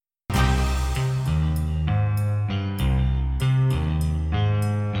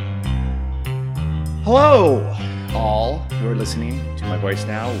Hello, all who are listening to my voice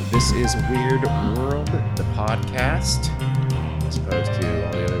now. This is Weird World, the podcast, as opposed to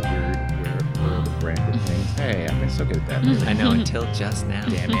all the other weird world branded things. Hey, I've been so good at that. I know, until just now.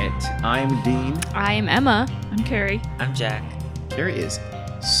 Damn it. I'm Dean. I am Emma. I'm Carrie. I'm Jack. Carrie is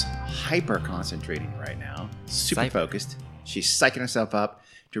hyper concentrating right now, super focused. She's psyching herself up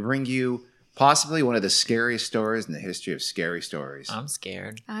to bring you possibly one of the scariest stories in the history of scary stories. I'm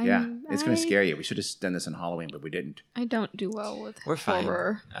scared. It's going to scare you. We should have done this on Halloween, but we didn't. I don't do well with We're fine.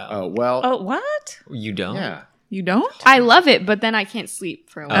 horror. Oh, well. Oh, what? You don't? Yeah. You don't? I love it, but then I can't sleep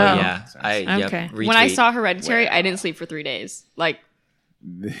for a Oh, while. yeah. Okay. When I retweet. saw Hereditary, I didn't sleep for 3 days. Like,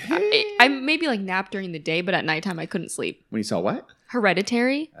 I maybe like napped during the day, but at nighttime I couldn't sleep. When you saw what?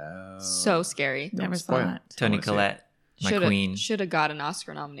 Hereditary, Oh. so scary. Never spoil saw it. it. Toni Collette, my queen. Should have got an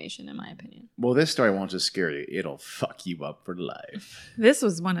Oscar nomination, in my opinion. Well, this story won't just scare you. It'll fuck you up for life. This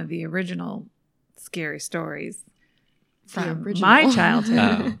was one of the original scary stories from original. my childhood.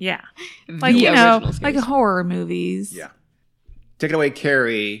 Oh. Yeah. Like, The you know, original like scares. horror movies. Yeah. Take it away,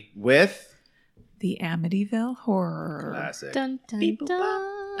 Carrie, with The Amityville Horror. classic. Dun, dun, Beep,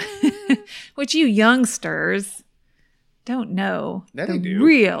 dun. Which you youngsters don't know. Yeah, the they do.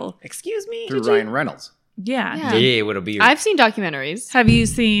 real. Excuse me? Through Ryan Reynolds. Yeah. Yeah. Yeah, it'll be. I've seen documentaries. Have you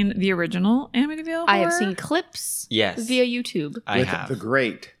seen the original Amityville Horror? I have seen clips Yes. via YouTube. I with have. the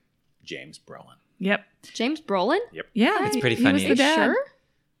great James Brolin. Yep. James Brolin? Yeah. It's pretty he funny. was the Are you dad. sure?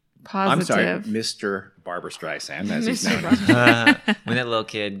 I'm sorry, Positive. Mr. Barbara Streisand, as he's Mr. known. When that little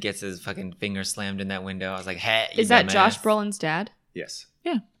kid gets his fucking finger slammed in that window, I was like, hey, you Is that dumbass. Josh Brolin's dad? Yes.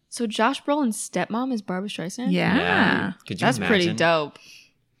 So Josh Brolin's stepmom is Barbara Streisand? Yeah. Could you That's pretty imagine? dope.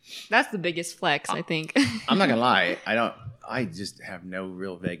 That's the biggest flex, I think. I'm not going to lie. I just have no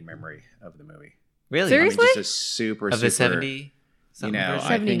real vague memory of the movie. Really? Seriously? I mean, just a super, Of the super, 70 you something know, version?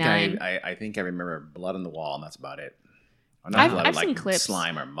 I think 79. I think I remember blood on the wall, and that's about it. I've seen clips.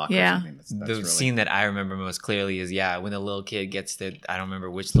 Slime or muck Yeah. or something. That's The really, scene that I remember most clearly is, when the little kid gets the, I don't remember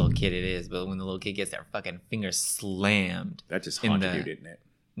which little kid it is, but when the little kid gets their fucking finger slammed. that just in haunted the- you, didn't it?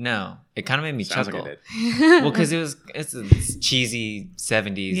 No, it kind of made me Sounds chuckle. like it did. Well, because it's cheesy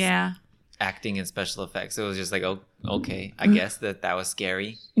 70s Yeah. acting and special effects. So it was just like, oh, okay, I guess that was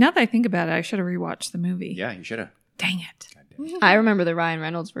scary. Now that I think about it, I should have rewatched the movie. Yeah, you should have. Dang it. I remember the Ryan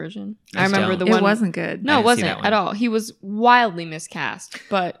Reynolds version. I That's remember dumb. the one. It wasn't good. No, I it didn't see wasn't that one. at all. He was wildly miscast.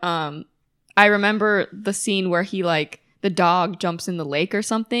 But I remember the scene where he the dog jumps in the lake or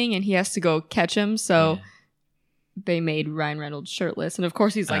something, and he has to go catch him. So they made Ryan Reynolds shirtless, and of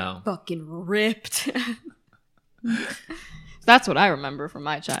course he's Oh. fucking ripped. That's what I remember from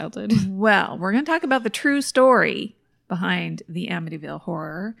my childhood. Well, we're going to talk about the true story behind the Amityville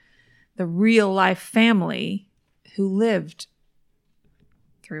Horror, the real life family who lived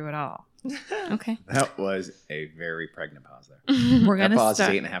through it all. Okay. That was a very pregnant pause there. We're That going to pause is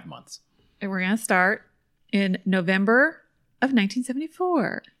start. 8.5 months. We're going to start in November of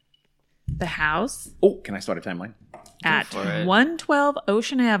 1974. The house Oh, can I start a timeline? at for it. 112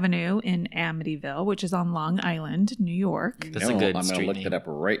 Ocean Avenue in Amityville, which is on Long Island, New York. That's a good I'm going street to look name. that up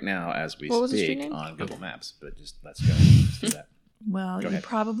right now as we What was the street speak name? on Google Maps. But just let's go. Let's do that. Well, Go you ahead.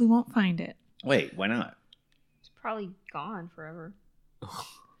 probably won't find it. Wait, why not? It's probably gone forever.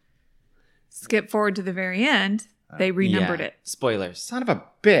 Skip forward to the very end. They renumbered Yeah. it. Spoilers. Son of a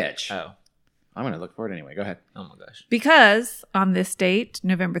bitch. Oh. I'm going to look for it anyway. Go ahead. Oh my gosh. Because on this date,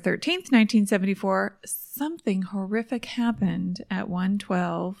 November 13th, 1974, something horrific happened at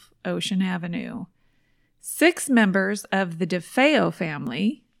 112 Ocean Avenue. 6 members of the DeFeo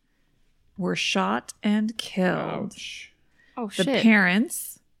family were shot and killed. Ouch. Oh The shit!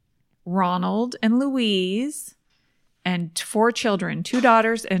 parents, Ronald and Louise, and 4 children, 2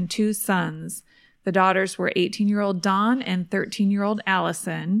 daughters and 2 sons. The daughters were 18-year-old Dawn and 13-year-old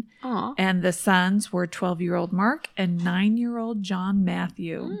Allison. Aw. And the sons were 12-year-old Mark and 9-year-old John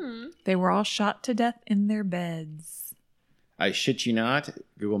Matthew. They were all shot to death in their beds. I shit you not.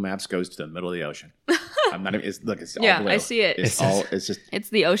 Google Maps goes to the middle of the ocean. I'm not even. It's all Yeah, blue. I see it. It's just It's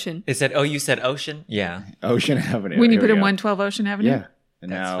the ocean. It said, oh, you said ocean? Yeah. Ocean Avenue. When you Here put we in go. 112 Ocean Avenue? Yeah.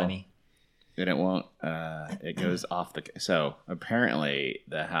 And That's now, funny. then it won't. It goes off the. So apparently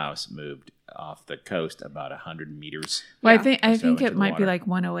the house moved off the coast about 100 meters. Well, Yeah. I So think into it the might be water. like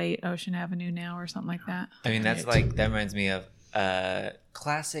 108 Ocean Avenue now or something like that. I mean, that's Right. that reminds me of a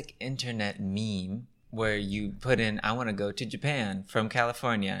classic internet meme where you put in, I want to go to Japan from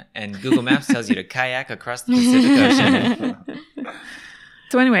California, and Google Maps tells you to kayak across the Pacific Ocean.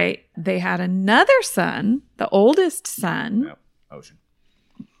 So anyway, they had another son, the oldest son. No, ocean.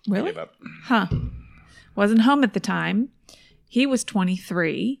 Really? Give up. Huh. Wasn't home at the time. He was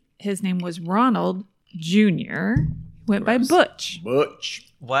 23. His name was Ronald Jr. went by Gross. Butch. Butch.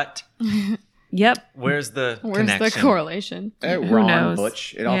 What? Yep. Where's the Where's connection? the correlation? Who Ron, knows?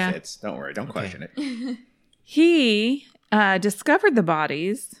 Butch. It all Yeah. fits. Don't worry. Don't question it. He discovered the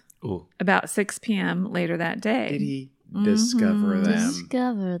bodies Ooh. about 6 p.m. later that day. Did he discover them?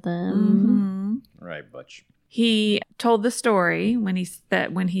 Discover them. Mhm. Right, Butch. He told the story when he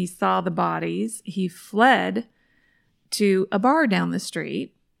saw the bodies, he fled to a bar down the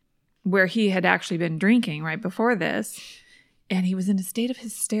street where he had actually been drinking right before this, and he was in a state of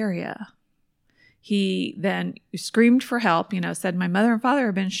hysteria. He then screamed for help, said, "My mother and father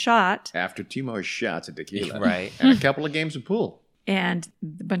have been shot," After 2 more shots of tequila. Right. And a couple of games of pool. and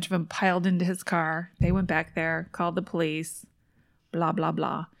a bunch of them piled into his car. They went back there, called the police, blah, blah,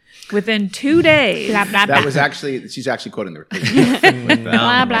 blah. Within 2 days, Blah, blah, That blah. was actually, she's actually quoting the Blah, blah, And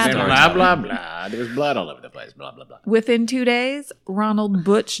blah. blah, blah, blah. There was blood all over the place. Blah, blah, blah. Within 2 days, Ronald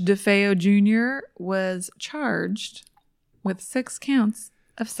Butch DeFeo Jr. was charged with 6 counts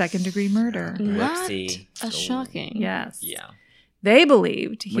of second-degree murder. What Whoopsie. a shocking. Yes. Yeah. They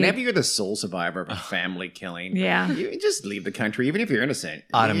believed he... Whenever you're the sole survivor of a family killing, Yeah. you just leave the country, even if you're innocent.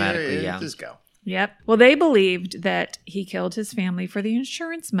 Automatically, yeah. Just go. Yep. Well, they believed that he killed his family for the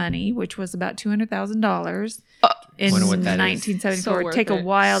insurance money, which was about $200,000 in Wonder what that is. 1974. So worth Take a it.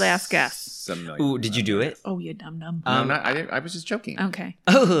 wild ass guess. Some million. Ooh, did you do it? Oh, you dum-dum. No, I was just joking. Okay.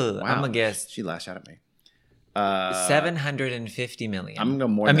 Oh, Wow. I'm gonna guess She lashed out at me. 750 million. I'm gonna go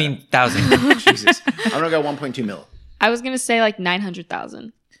more I than mean, thousand. that. Jesus. I'm gonna go 1.2 mil. I was gonna say like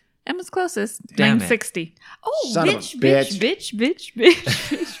 900,000. Emma's closest. Damn it. 960. Oh, Son of a bitch, bitch, bitch, bitch, bitch,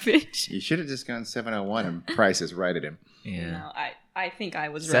 bitch, bitch. You should have just gone 701 and Price is right at him. Yeah. No, I think I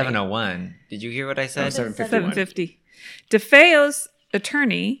was right. 701. Did you hear what I said? 751. 750. DeFeo's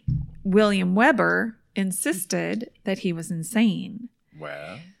attorney, William Weber, insisted that he was insane.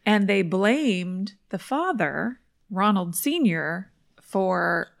 Well, And they blamed the father, Ronald Sr.,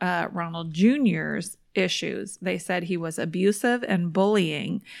 for Ronald Jr.'s issues. They said he was abusive and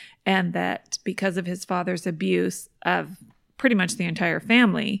bullying, and that because of his father's abuse of pretty much the entire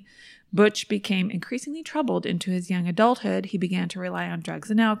family, Butch became increasingly troubled into his young adulthood. He began to rely on drugs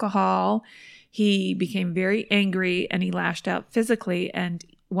and alcohol. He became very angry and he lashed out physically. And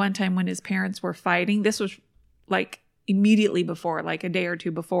one time when his parents were fighting, this was like immediately before, like a day or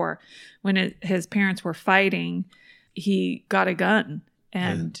two before, when his parents were fighting, he got a gun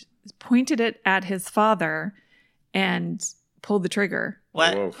and pointed it at his father and pulled the trigger,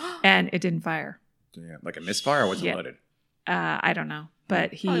 What? whoa. and it didn't fire. Yeah, like a misfire or was it Yeah. loaded? I don't know,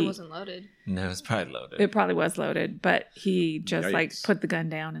 but Probably wasn't loaded. No, it's probably loaded. it probably was loaded, but he just like Yikes. put the gun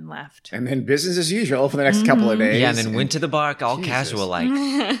down and left. And then business as usual for the next couple of days. yeah, and then went to the bar all Jesus. casual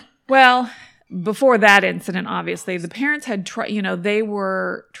like. Well, before that incident, obviously, the parents had, they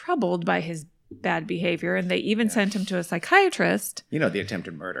were troubled by his bad behavior, and they even sent him to a psychiatrist. You know, the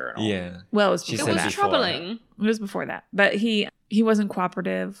attempted murder and all. Yeah. Well, it was She It before said was that. before. troubling. It was before that, but he wasn't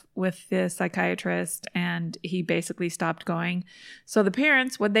cooperative with the psychiatrist, and he basically stopped going. So the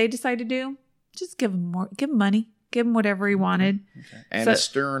parents, what they decided to do, just give him money, give him whatever he wanted. Okay. And So- a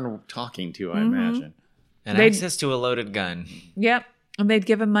stern talking to, I Mhm. imagine. And They'd- access to a loaded gun. Yep. And they'd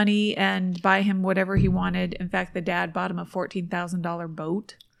give him money and buy him whatever he wanted. In fact, the dad bought him a $14,000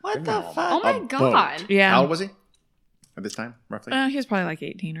 boat. What the Oh fuck? my A god. boat. Yeah. How old was he at this time, roughly? He was probably like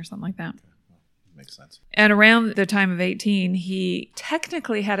 18 or something like that. Makes sense. And around the time of 18, he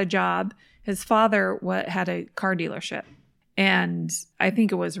technically had a job. His father had a car dealership. And I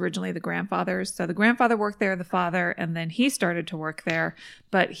think it was originally the grandfather's. So the grandfather worked there, the father, and then he started to work there.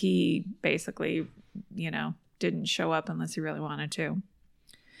 But he basically, didn't show up unless he really wanted to.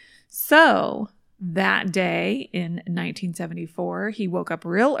 So that day in 1974, he woke up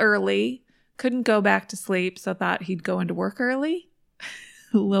real early, couldn't go back to sleep, so thought he'd go into work early.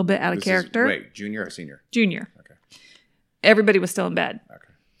 A little bit out of This is- character. wait, junior or senior? Junior. Okay. Everybody was still in bed.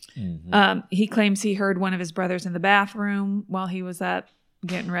 Okay. Mhm. He claims he heard one of his brothers in the bathroom while he was up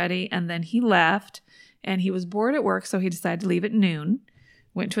getting ready, and then he left, and he was bored at work, so he decided to leave at noon,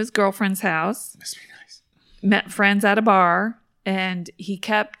 went to his girlfriend's house, Must be nice. met friends at a bar, and he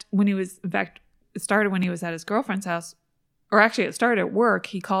kept, it started when he was at his girlfriend's house, or actually it started at work.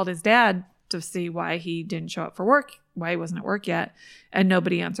 He called his dad to see why he didn't show up for work, why he wasn't at work yet, and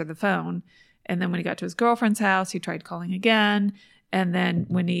nobody answered the phone. And then when he got to his girlfriend's house, he tried calling again. And then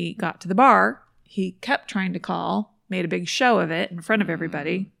when he got to the bar, he kept trying to call, made a big show of it in front of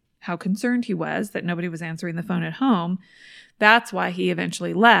everybody, how concerned he was that nobody was answering the phone at home. That's why he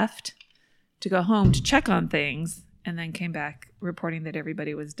eventually left to go home to check on things, and then came back reporting that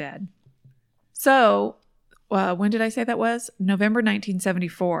everybody was dead. So when did I say that was? November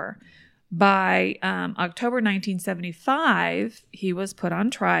 1974. By October 1975, he was put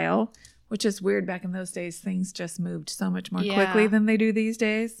on trial, which is weird. Back in those days, things just moved so much more quickly than they do these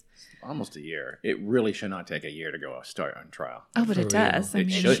days. Almost a year. It really should not take a year to go start on trial. Oh, but For it does. real. I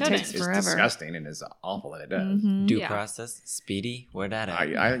mean, It it should. takes It's forever. disgusting and it's awful that it does. Mhm. Due Yeah. process, speedy. Where that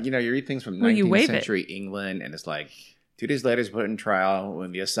at? You read things from Well, you 19th waive it. century England, and it's like 2 days later, he's put in trial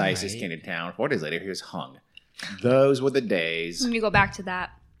when the assizes Right. came to town. 4 days later, he was hung. Those were the days. Let me go back to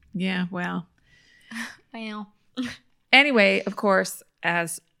that. Yeah, well. I know. Anyway, of course,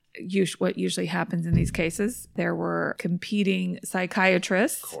 as what usually happens in these cases, there were competing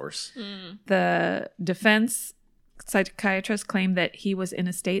psychiatrists. Of course. The defense psychiatrist claimed that he was in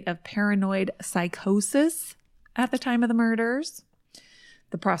a state of paranoid psychosis at the time of the murders.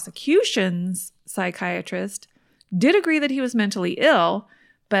 The prosecution's psychiatrist did agree that he was mentally ill,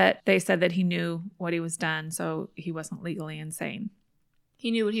 but they said that he knew what he was done, so he wasn't legally insane.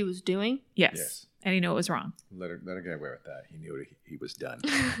 He knew what he was doing. Yes. Yes. And he knew it was wrong. Let her get away with that. He knew he was done.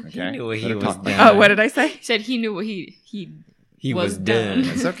 Okay? He knew what Let he her was talk. done. Oh, what did I say? He said he knew what he He was was done.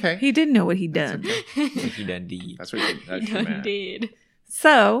 It's okay. He did know what he'd done. He done deed. That's what you meant. did.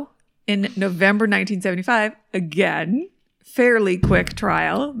 So, in November 1975, again, fairly quick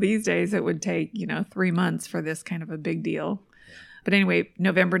trial. These days it would take, 3 months for this kind of a big deal. But anyway,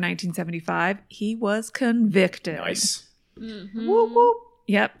 November 1975, he was convicted. Nice. Mm-hmm. Whoop, whoop.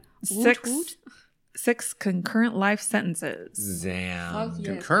 Yep. Woot, woot. Six concurrent life sentences. Damn. Fuck yeah.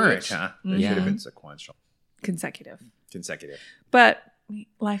 Concurrent, bitch. huh? They Yeah. should have been sequential. Consecutive. Consecutive. But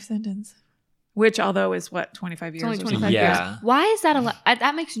life sentence. Which, although is what, 25 years It's only or 25 something? Yeah. years. Why is that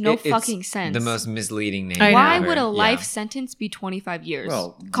that makes no It's fucking sense. The most misleading name. I know. Why ever. would a Yeah. life sentence be 25 years?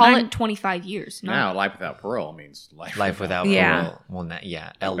 Well, Call I'm- it 25 years. No. Now, life without parole means Life without Yeah. parole? Well, not, yeah.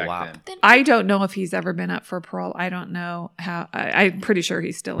 Back LWAP. then. I don't know if he's ever been up for parole. I don't know how. I'm pretty sure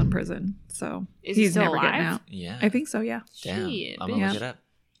he's still in prison. So Is he he's still never getting alive? out. Yeah. I think so, yeah. Damn. Shit, I'm gonna bitch. look it up.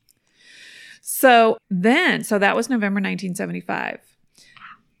 So that was November 1975.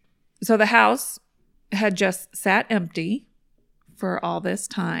 So the house had just sat empty for all this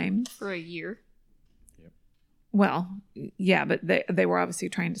time. For a year. Well, yeah, but they were obviously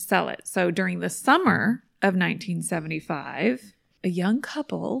trying to sell it. So during the summer of 1975, a young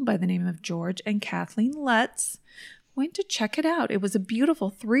couple by the name of George and Kathleen Lutz went to check it out. It was a beautiful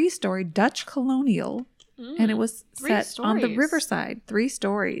 3-story Dutch colonial, and it was 3 set on the stories. riverside. 3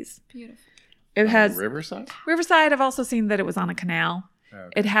 stories. Beautiful. It has Riverside? riverside. I've also seen that it was on a canal. Okay.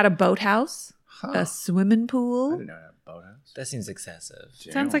 It had a boathouse, Huh. a swimming I pool. didn't know that boathouse. That seems excessive.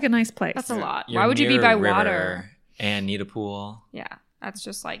 Sounds like a nice place. That's a lot. You're Why would you be near by a river water? and need a pool? Yeah. That's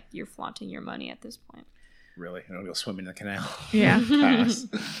just like you're flaunting your money at this point. Really? I don't go swim in the canal. Yeah. Pass.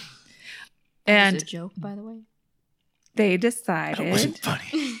 And It's a joke, by the way. they That wasn't decided,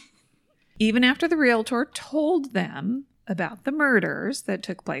 funny. even after the realtor told them about the murders that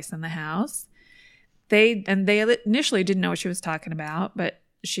took place in the house, they initially didn't know what she was talking about, but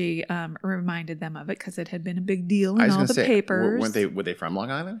she reminded them of it because it had been a big deal I in was all going the to say, papers. were they from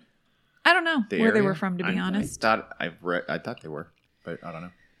Long Island? I don't know The where they area? were from, to be honest. I thought they were, but I don't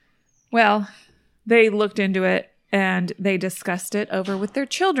know. Well, they looked into it and they discussed it over with their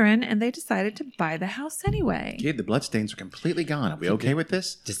children, and they decided to buy the house anyway. Kid, the bloodstains are completely gone. Are we okay with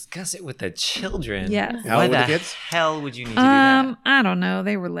this? Discuss it with the children. Yes. How Why old were the the kids? hell would you need to do that? I don't know.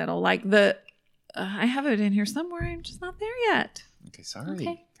 They were little. Like I have it in here somewhere. I'm just not there yet. Okay, sorry.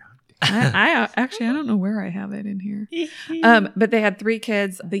 Okay. I actually I don't know where I have it in here. But they had 3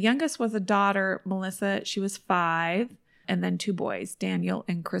 kids. The youngest was a daughter, Melissa. She was 5, and then 2 boys, Daniel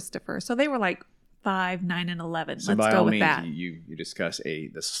and Christopher. So they were like 5, 9, and 11. So Let's by go all with means, that. you discuss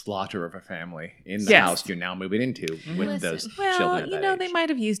the slaughter of a family in the Yes. house you're now moving into with Listen. those Well, children. At that they age. might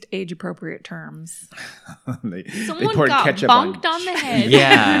have used age-appropriate terms. they Someone poured got ketchup bonked on the head.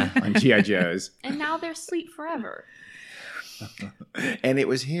 Yeah. on G.I. Joes. And now they're asleep forever. And it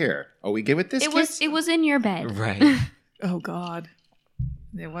was here. Are we good with this? It was in your bed. Right. Oh, God.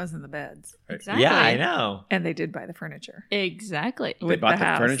 It was in the beds. Exactly. Yeah, I know. And they did buy the furniture. Exactly. They with bought the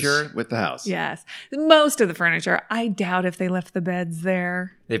house. furniture with the house. Yes. Most of the furniture. I doubt if they left the beds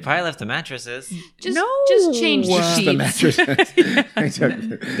there. They probably left the mattresses. Just No. change the Just sheets. the mattress. They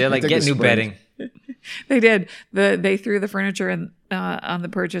took- They're like, they took get the new springs. bedding. They did. They threw the furniture in on the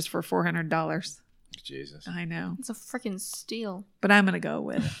purchase for $400. Jesus. I know. It's a freaking steal. But I'm going to go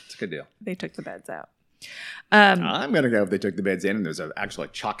with It's a good deal. they took the beds out. I'm going to go if they took the beds in and there's an actual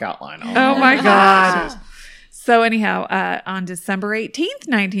chalk outline. On Oh, my the God. boxes. So anyhow, on December 18th,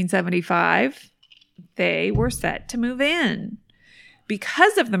 1975, they were set to move in.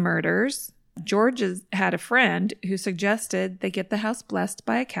 Because of the murders, George had a friend who suggested they get the house blessed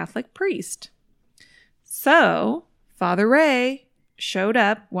by a Catholic priest. So Father Ray showed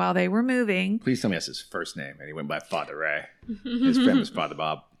up while they were moving. Please tell me that's his first name, and he went by Father Ray. His friend was Father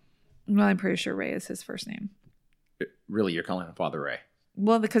Bob. Well, I'm pretty sure Ray is his first name. Really, you're calling him Father Ray?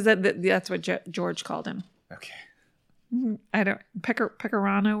 Well, because that's what George called him. Okay. I don't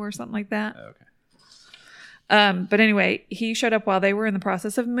Pecorano or something like that. Okay. But anyway, he showed up while they were in the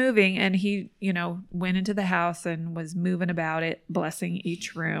process of moving, and he, went into the house and was moving about it, blessing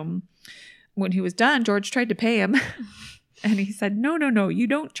each room. When he was done, George tried to pay him, and he said, No, you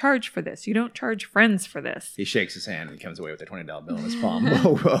don't charge for this. You don't charge friends for this. He shakes his hand and he comes away with a $20 bill in his palm.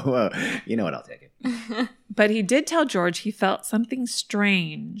 Whoa. You know what? I'll take it. But he did tell George he felt something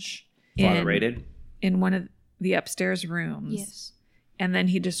strange Father Ray did? in one of the upstairs rooms. Yes. And then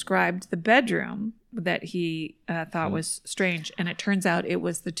he described the bedroom that he thought was strange. And it turns out it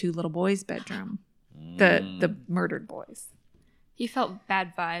was the two little boys' bedroom, the murdered boys. He felt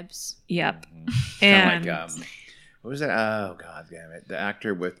bad vibes. Yep. Kind of like, what was that? Oh, God damn it. The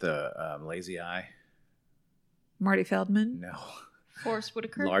actor with the lazy eye? Marty Feldman? No. Forrest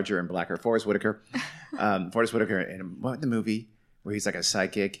Whitaker. Larger and blacker. Forrest Whitaker. Forrest Whitaker in the movie where he's like a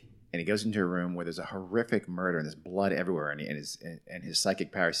psychic and he goes into a room where there's a horrific murder and there's blood everywhere and his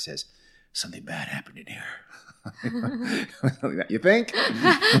psychic powers says, something bad happened in here. You think?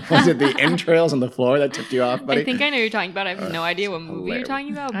 Was it the entrails on the floor that tipped you off, buddy? I think I know what you're talking about. I have no idea what movie you're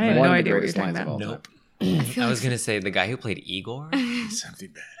talking about. I have but- no One of the idea what greatest you're talking lines of about. all Nope. time. I was going to say the guy who played Igor.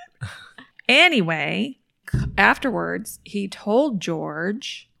 Something bad. Anyway, afterwards, he told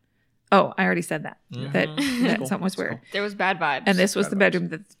George, I already said that, that Cool. something was That's weird. cool. There was bad vibes. And this was the Bad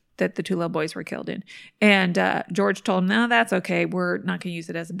bedroom that the two little boys were killed in. And George told him, no, that's okay. We're not going to use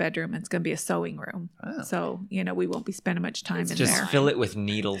it as a bedroom. It's going to be a sewing room. Oh. So, we won't be spending much time in Just there. fill it with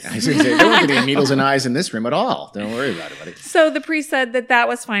needles. I was going to say, there won't be any needles and eyes in this room at all. Don't worry about it, buddy. So the priest said that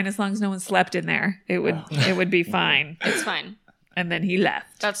was fine as long as no one slept in there. It would be fine. It's fine. And then he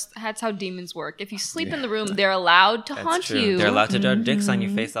left. That's how demons work. If you sleep in the room, they're allowed to haunt True. you. They're allowed to draw dicks on your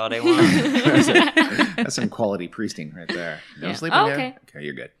face all day long. That's some quality priesting right there. No Yeah. sleeping Oh, there? okay. Okay,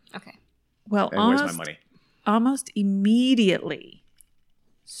 you're good. Okay. Well, And where's my money? almost immediately,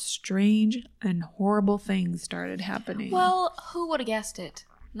 strange and horrible things started happening. Well, who would have guessed it?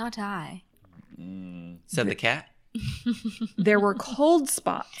 Not I. Said the cat. There were cold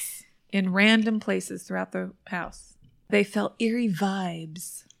spots in random places throughout the house. They felt eerie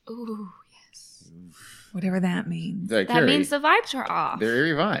vibes, Ooh, yes. whatever that means. That That means the vibes are off. they're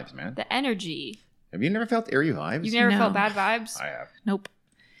eerie vibes, man. The energy. Have you never felt eerie vibes? You never No. felt bad vibes? I have. Nope.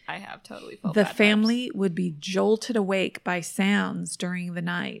 I have totally felt The bad family would be jolted awake by sounds during the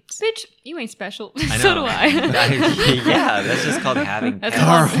night. vibes. Bitch, you ain't special. I know. So do I. Yeah, that's just called having That's pets.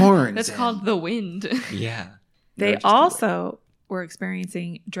 Car called- horns. That's called the wind. Yeah. They just also were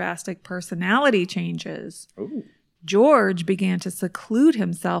experiencing drastic personality changes. Ooh. George began to seclude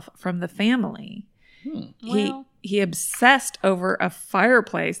himself from the family. Well, He obsessed over a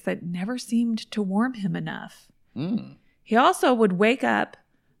fireplace that never seemed to warm him enough. Mm. He also would wake up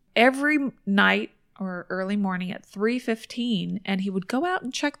every night or early morning at 3:15 and he would go out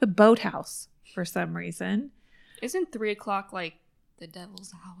and check the boathouse for some reason. isn't 3 o'clock like the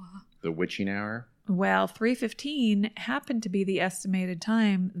devil's hour? The witching hour. Well, 3:15 happened to be the estimated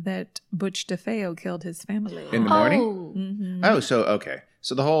time that Butch DeFeo killed his family. In the morning? Oh. Mhm. Oh, so okay.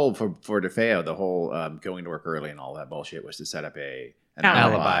 So the whole for DeFeo, the whole going to work early and all that bullshit was to set up an alibi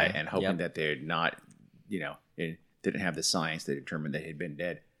Alibi. and hoping Yep. that they're not, it didn't have the science that determined they had been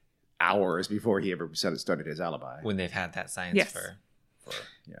dead hours before he ever started his alibi. When they've had that science Yes. for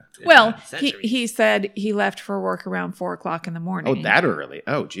Yeah. Well, centuries. he said he left for work around 4:00 in the morning. Oh, that early?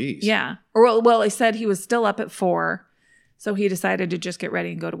 Oh, geez. Yeah. Or well, he said he was still up at 4, so he decided to just get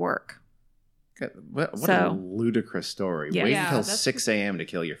ready and go to work. What a So- ludicrous story. Yeah. Wait Yeah, until that's- 6 a.m. to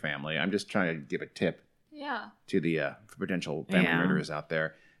kill your family. I'm just trying to give a tip Yeah. to the potential family Yeah. murderers out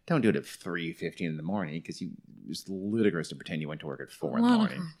there. Don't do it at 3:15 in the morning because it's ludicrous to pretend you went to work at 4 in the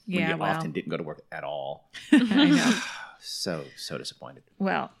morning. When Yeah, you well. often didn't go to work at all. I know. So disappointed.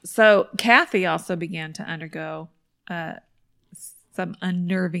 Well, so Kathy also began to undergo some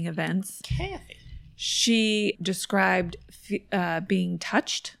unnerving events. Kathy. She described being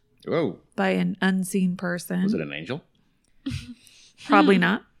touched Whoa. by an unseen person. Was it an angel? Probably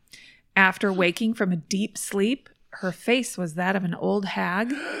not. After waking from a deep sleep, her face was that of an old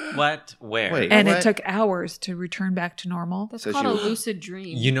hag, What? Where? Wait. and What? it took hours to return back to normal. That's So called she a was- lucid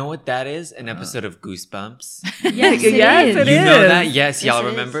dream. You know what that is? An episode of Goosebumps. Yes, it Yes, is. it You know is. that? Yes, Yes, y'all it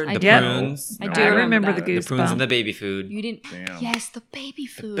is. remember I the do. prunes. I No, do I remember remember that. the The prunes and the Goosebumps. baby food. You didn't. Damn. Yes, the baby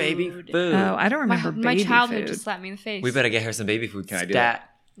food. Baby food. Oh, I don't remember My baby childhood food. just slapped me in the face. We better get her some baby food. Can I do Stat.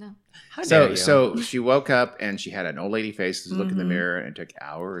 No. How dare you? So she woke up and she had an old lady face. Look in the Mhm. mirror, and it took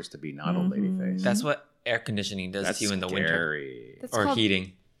hours to be not old lady Mhm. face. That's what air conditioning does That's to you in the winter. scary. That's Or called-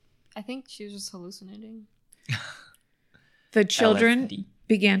 heating. I think she was just hallucinating. The children LSD.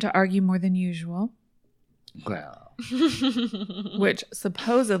 began to argue more than usual, Well, which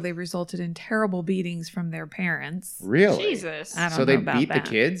supposedly resulted in terrible beatings from their parents. really? Jesus. I don't So know they about beat that. the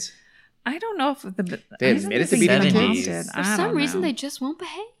kids? I don't know if the They I don't admitted to think beating they the kids? did. For I some don't reason, know. they just won't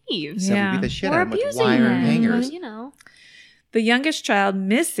behave. So Yeah. we beat the shit We're out of them with abusing wire them. hangers. You know. The youngest child,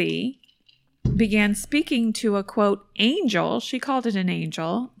 Missy, began speaking to a quote angel. She called it an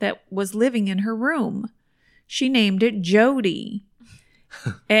angel that was living in her room. She named it Jody.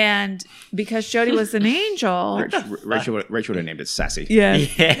 And because Jody was an angel, Rachel would have named it Sassy.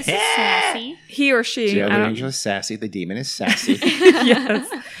 yes, This is sassy. he or she, The I other don't- angel is Sassy. The demon is Sassy. yes.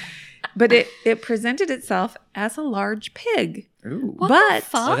 But it presented itself as a large pig. Ooh. What But- the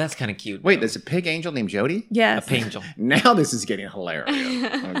fuck? Oh, that's kind of cute. Wait, there's a pig angel named Jody? A Yes. pangel. Now this is getting hilarious.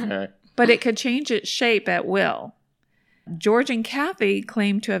 Okay. But it could change its shape at will. George and Kathy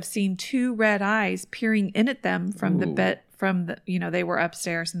claimed to have seen two red eyes peering in at them from the Ooh. bed. They were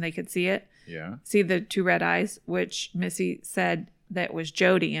upstairs and they could see it. Yeah. See the two red eyes, which Missy said that was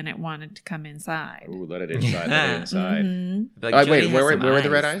Jody and it wanted to come inside. Ooh, let it inside. Let it inside. Mhm. Like, Wait, Jody has where some were the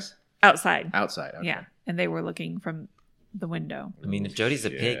red eyes? Outside. Outside. Okay. Yeah. And they were looking from the window. I mean, if Jody's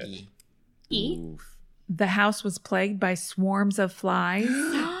a Shit. piggy. E? Oof. The house was plagued by swarms of flies,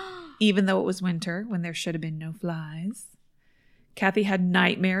 even though it was winter when there should have been no flies. Kathy had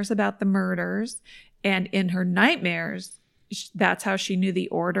nightmares about the murders, and in her nightmares, that's how she knew the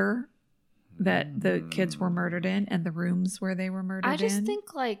order that the kids were murdered in and the rooms where they were murdered in. I just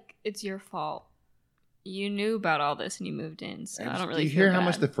think like it's your fault. You knew about all this and you moved in, so I don't really. Do you feel hear how bad.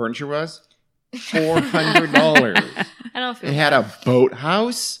 much the furniture was? $400. I don't feel. It had a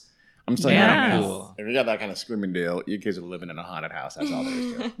boathouse. I'm just like, Yeah. oh, Cool. if you got that kind of screaming deal, you kids are living in a haunted house. That's all there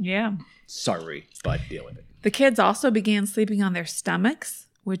is to it. Yeah. Sorry, but deal with it. The kids also began sleeping on their stomachs,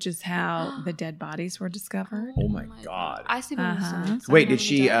 which is how the dead bodies were discovered. Oh my God. I sleep on the Uh-huh. stomach, so Wait, I'm did not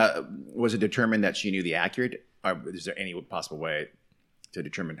she? gonna die. Was it determined that she knew the accurate? Or is there any possible way to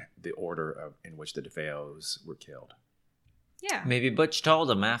determine the order in which the DeFeos were killed? Yeah. Maybe Butch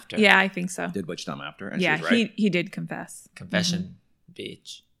told him after. Yeah, I think so. Did Butch tell him after? And Yeah, she was right. he did confess. Confession,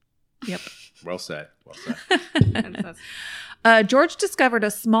 bitch. Yep. Well said. Well said. George discovered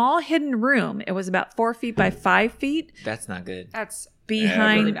a small hidden room. It was about 4 feet by 5 feet That's not good. That's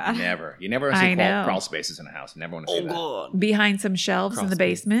behind bad. Never. You never I see know. crawl spaces in a house. Never want to see that. God. behind some shelves in the Cross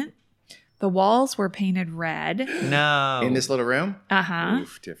space. basement. The walls were painted red. No. In this little room? Uh-huh.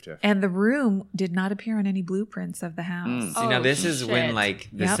 Oof, tiff, tiff. And the room did not appear on any blueprints of the house. Mm. See, now Oh, this is when shit. like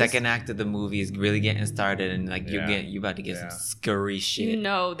the Yep. second act of the movie is really getting started, and like Yeah. you about to get Yeah. some scurry shit. You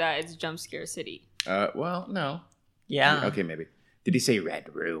know that it's jump scare city. Well, no. Yeah. Okay, maybe. Did he say red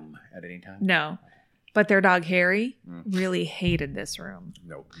room at any time? No. But their dog Harry Mm. really hated this room.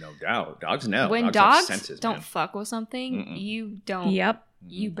 No doubt. Dogs know. When have dogs senses, don't man. fuck with something, Mm-mm. you don't. Yep.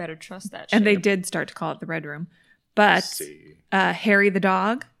 You better trust that shit. And they did start to call it the red room. But See. Harry the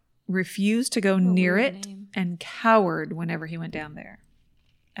dog refused to go What a near weird it name. and cowered whenever he went down there.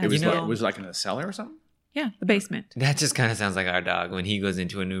 It was, You know- was it like in a cellar or something? Yeah, the basement. That just kind of sounds like our dog when he goes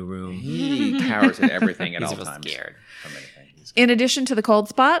into a new room. He cowers at everything at He's all real times. scared. From anything. He's- In addition to the cold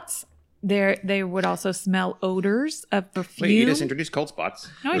spots, they would also smell odors of perfume. Wait, you just introduced cold spots.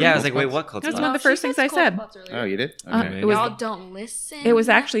 No, I Yeah, I didn't. was like, wait, what cold That's spot? one of the first things I said. Oh, you did? Uh, Okay. it was Y'all don't listen. It was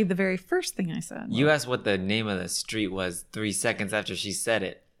actually the very first thing I said. You asked what the name of the street was 3 seconds after she said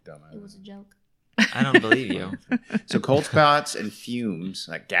it. Dumbass. It was a joke. I don't believe you. So cold spots and fumes,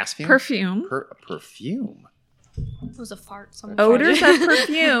 like gas fumes? Perfume. Perfume. It was a fart. Someone Odors of farted.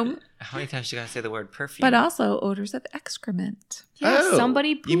 perfume, How many times you gotta say the word perfume? but also odors of excrement. Yeah,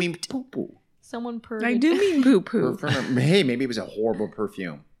 somebody pooped. You mean poo-poo? Someone purred. I do mean poo poo. Hey, maybe it was a horrible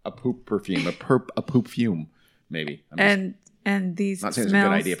perfume. A poop perfume. A poop fume. Maybe. I'm just And these not saying smells, it's a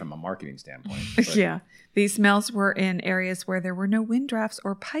good idea from a marketing standpoint. but- yeah, these smells were in areas where there were no wind drafts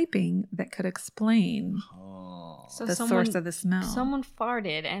or piping that could explain Oh. So the someone, source of the smell. Someone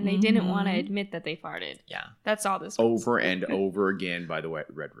farted and they didn't want to Mhm. admit that they farted. Yeah. That's all this was. Over and over again by the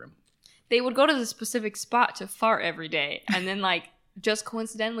Red Room. They would go to the specific spot to fart every day, and then like just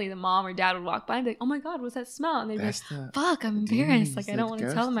coincidentally, the mom or dad would walk by and be like, "Oh my God, what's that smell?" And they'd be like, That's the "Fuck, I'm demons, embarrassed. Like, I the don't want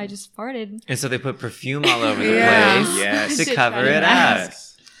to tell them I ghosts. just farted." And so they put perfume all over the Yeah. place Yes. to To cover try to it up.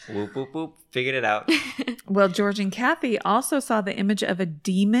 mask. Whoop, whoop, whoop. Figured it out. Well, George and Kathy also saw the image of a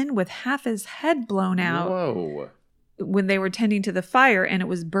demon with half his head blown out Whoa. when they were tending to the fire, and it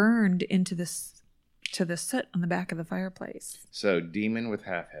was burned into to the soot on the back of the fireplace. So demon with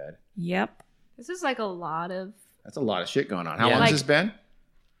half head. Yep. This is like a lot of That's a lot of shit going on. How Yeah. long Like- has this been?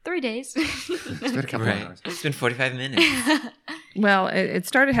 3 days. It's been a couple Right. hours. It's been 45 minutes. Well, it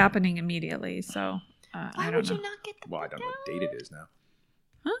started happening immediately, so I Why don't would know. you not get the Well, I don't know what date it is now.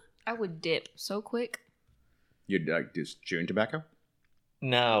 I would dip so quick. You'd do chewing tobacco?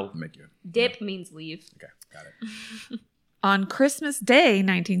 No. Make you. Dip means leave. Okay, got it. On Christmas Day,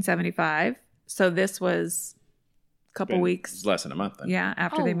 1975, so this was a couple Been weeks. less than a month then. Yeah,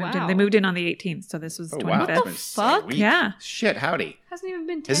 after Oh, they moved in. wow. They moved in on the 18th, so this was Oh 25th. wow. What It's the been so fuck? weak. Yeah. Shit, howdy. Hasn't even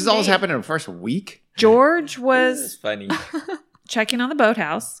been 10 This has all days. happened in the first week? George It's was funny. checking on the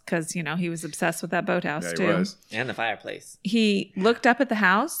boathouse because, you know, he was obsessed with that boathouse Yeah, he too. was. And the fireplace. He looked up at the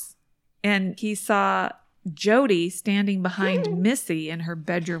house and he saw Jody standing behind Missy in her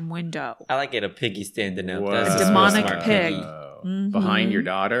bedroom window. I like it. A piggy standing up. Whoa. That's A demonic smart pig. Whoa. Behind your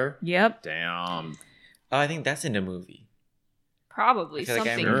daughter? Yep. Damn. Oh, I think that's in the movie. Probably I feel like I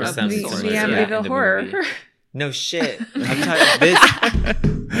something remember of something the sort. similar The to that Amityville in the Horror. movie. No shit. I'm talking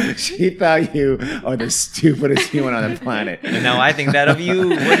this. She thought you are the stupidest human on the planet. No, I think that of you.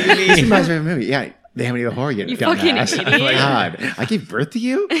 What do you This mean? reminds me of a movie. Yeah, the Amityville Horror. You fucking dumbass. idiot. Oh my God, I gave birth to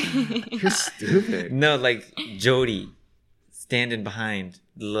you. You're stupid. No, like Jody standing behind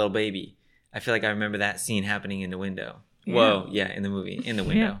the little baby. I feel like I remember that scene happening in the window. Yeah. Whoa, yeah, in the movie. In the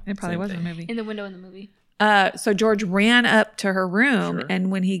window. Yeah, it probably Same was a thing. movie. In the window in the movie. So George ran up to her room, Sure. and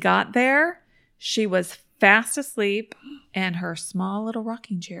when he got there, she was fast asleep, and her small little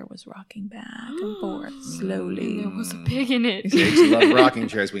rocking chair was rocking back and forth slowly. There was a pig in it. Pigs love rocking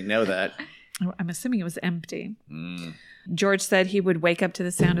chairs. We know that. I'm assuming it was empty. Mm. George said he would wake up to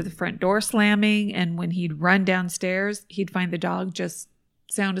the sound of the front door slamming, and when he'd run downstairs, he'd find the dog just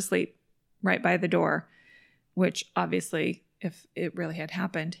sound asleep right by the door, which obviously, if it really had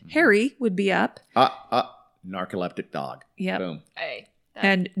happened, Harry would be up. Narcoleptic dog. Yep. Boom. Hey, that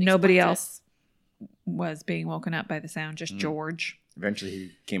And nobody explains else was being woken up by the sound, just George. Eventually,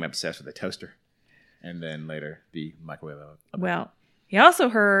 he became obsessed with a toaster, and then later the microwave oven. Well, he also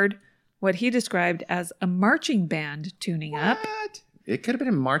heard what he described as a marching band tuning up. What? It could have been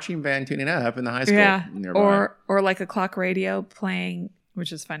a marching band tuning up in the high school. Yeah. Nearby. Or like a clock radio playing,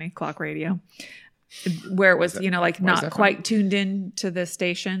 which is funny, clock radio, where it was, that- you know, like why is not that quite funny? tuned in to the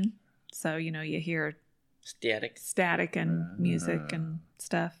station. So, you know, you hear Static. static and music and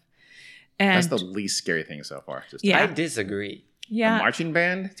stuff. And That's the least scary thing so far. Just Yeah. I disagree. a yeah, marching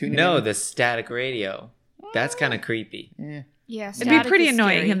band tuning No, in? the static radio. That's kind of creepy. Eh, Yeah, it'd be static pretty is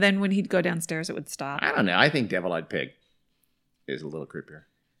annoying. scary. And then when he'd go downstairs, it would stop. I don't know. I think Devil-Eyed Pig is a little creepier.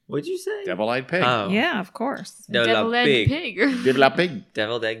 What'd you say? Devil-Eyed Pig. Oh. Yeah, of course. Devil Devil-eyed pig. pig. Devil-Eyed Pig.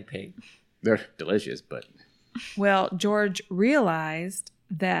 Deviled egg pig. They're delicious, but Well, George realized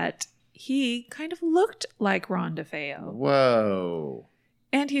that he kind of looked like Ron DeFeo, whoa.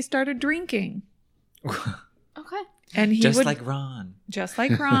 and he started drinking. Okay. And he Just would like Ron. just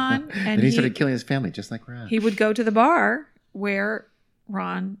like Ron, And and he started killing his family just like Ron. he would go to the bar where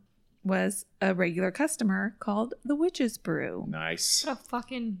Ron was a regular customer called the Witch's Brew. Nice. What a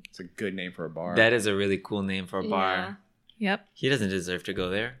fucking. It's a good name for a bar. That is a really cool name for a Yeah. bar. Yep. He doesn't deserve to go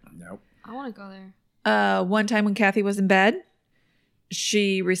there. Nope. I want to go there. One time when Kathy was in bed,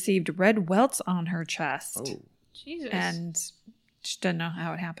 she received red welts on her chest, Oh. Jesus. and she doesn't know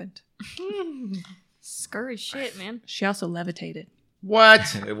how it happened. Scurry shit, man. She also levitated. What?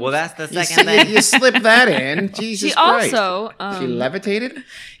 Well, that's the You, second thing. you slipped that in. Jesus She Christ. also. She levitated?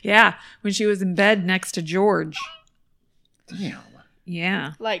 Yeah, when she was in bed next to George. Damn.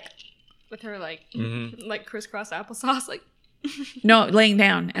 Yeah. like, with her, like, Mhm. like crisscross applesauce. Like, No, laying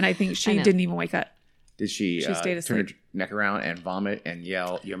down, and I think she I know. didn't even wake up. Did she, She stayed turn her asleep. neck around and vomit and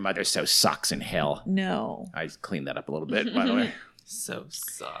yell, "Your mother so sucks in hell"? No. I cleaned that up a little bit, by the way. So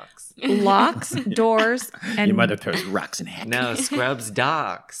sucks. Locks, doors, and Your mother throws rocks in heck. No, Scrubs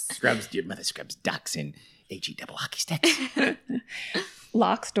docks. Your mother scrubs ducks in HE double hockey sticks.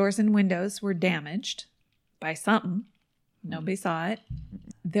 locks, doors, and windows were damaged by something. Nobody saw it.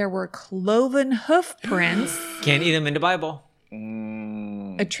 There were cloven hoof prints Can't eat them in the Bible.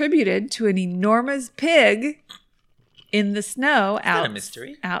 attributed to an enormous pig in the snow Not a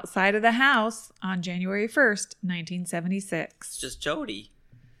mystery. outside of the house on January 1st, 1976. It's just Jody.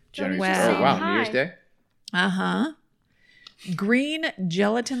 January Well- 6th. Oh, wow. Hi. New Year's Day? Uh-huh. Green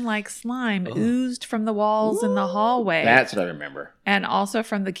gelatin-like slime oozed from the walls in the hallway. That's what I remember. And also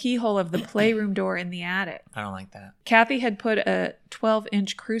from the keyhole of the playroom door in the attic. I don't like that. Kathy had put a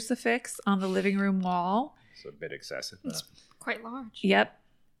 12-inch crucifix on the living room wall. It's a bit excessive. It's quite large. Yep.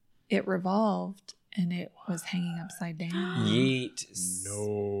 It revolved and it was hanging upside down. Yeet.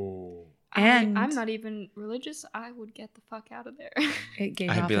 No. And I'm not even religious. I would get the fuck out of there. it gave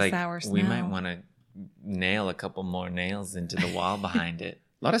I'd off be a like, sour smell. we might want to nail a couple more nails into the wall behind it.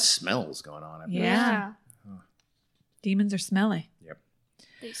 A lot of smells going on. Yeah. Demons are smelly. Yep.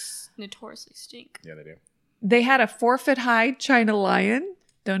 They notoriously stink. Yeah, they do. They had a 4-foot-high China lion.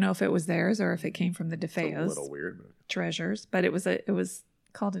 Don't know if it was theirs or if it came from the It's a DeFeos little weird. But treasures, but it was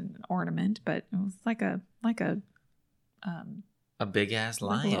called an ornament, but it was like a A big ass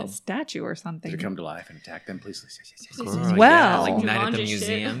like a little lion. statue or something. did it come to life and attack them? Please. Please. Girl, Well- yeah, like night at the Jumanji shit.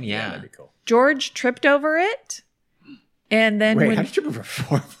 museum. Yeah. That'd be cool. George tripped over it, and then Wait, when how did you move a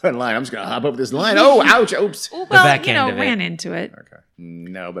 4-foot line? I'm just going to hop over this line. Oh, ouch. Oops. well, back you end know, of it. ran into it, Okay.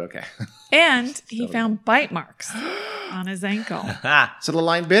 No, but okay. and he So- found bite marks on his ankle. Ah, So the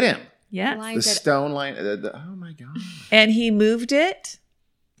line bit him. Yes, Line The bit- stone line. Oh, my God. and he moved it,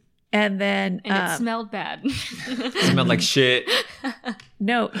 and then And it smelled bad. smelled like shit.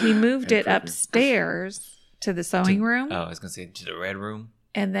 no, he moved it Improvement. upstairs to the sewing room, Oh, I was gonna say to the red room.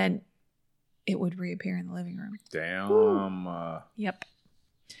 and then it would reappear in the living room. Damn. Yep.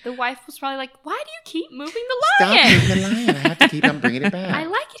 The wife was probably like, "Why do you keep moving the Stop lion? moving the lion. I have to keep on bringing it back. I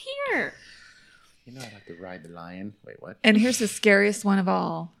like it here." You know, I like to ride the lion. Wait, what? And here's the scariest one of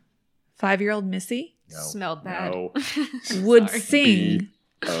all: 5-year-old Missy No. Smelled bad. No. would Sorry. sing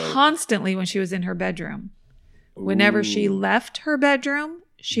Oh. constantly when she was in her bedroom. Whenever she Ooh. left her bedroom,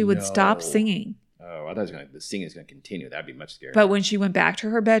 she would stop No. sing. Oh, I thought the singing is going to continue. That'd be much scarier. But when she went back to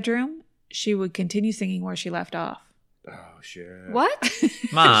her bedroom, she would continue singing where she left off. Oh, shit. What?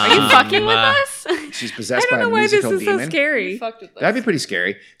 Mom, Are you fucking with us? She's I possessed don't by know a why this musical is demon. so scary. You fucked with us. That'd be pretty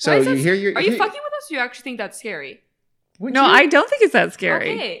scary. So Why is you that- hear your. Are you fucking with us? Or you actually think that's scary? No, I don't think it's that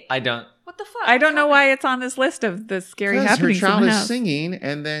scary. Okay. I don't. What the fuck? I don't know What's why happening? it's on this list of the scary Because her happenings in child the is house. singing,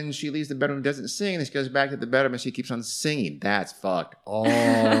 and then she leaves the bedroom and doesn't sing, and she goes back to the bedroom and she keeps on singing. That's fucked. Oh,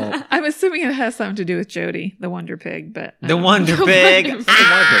 I'm assuming it has something to do with Jody, the Wonder Pig, but The Wonder Pig. it's a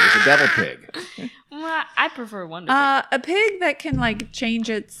water pig. It's a devil pig. Well, I prefer Wonder Pig. a pig that can like change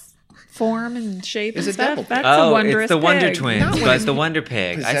its form and shape It's and a devil stuff. pig. That's a Oh, wondrous it's the Wonder pig. Twins, No, but it's the Wonder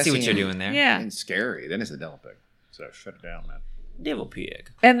Pig. I see what you're possessing- doing there. Yeah. And scary. Then it's a devil pig. So shut it down, man. Devil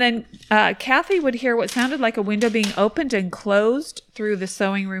Pig. And then Kathy would hear what sounded like a window being opened and closed through the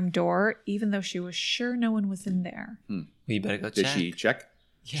sewing room door, even though she was sure no one was in there. Well, you better go Did check. she check?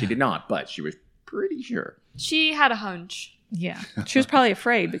 Yeah. She did not, but she was pretty sure. She had a hunch. Yeah. She was probably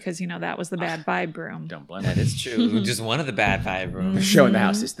afraid because, you know, that was the bad vibe room. Don't blame That her. is true. Just one of the bad vibe rooms. Showing the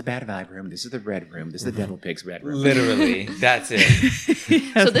house. This is the bad vibe room. This is the red room. This is the devil pig's red room. Literally, that's it.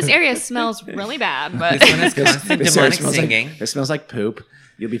 So this area smells really bad, but This one has constant This demonic smells singing. Like, this smells like poop.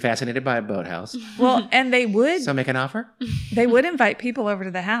 You'll be fascinated by a boathouse. Well, and they would So make an offer. invite people over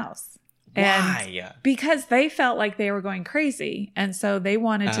to the house. And Why? because they felt like they were going crazy. And so they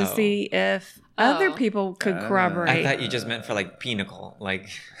wanted to Oh. see if other Oh. people could I corroborate. I thought you just meant for like pinnacle. Like,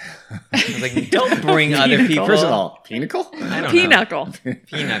 I was like, don't bring other people. First of all, pinnacle. I don't know. Pinnacle.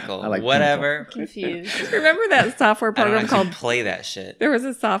 Pinnacle. I like whatever. confused. Remember that software I don't program actually called play that shit. There was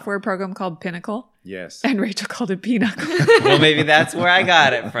a software program called Pinnacle, Yes. and Rachel called it Pinnacle. Well, maybe that's where I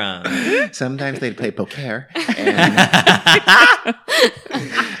got it from. Sometimes they'd play poker. And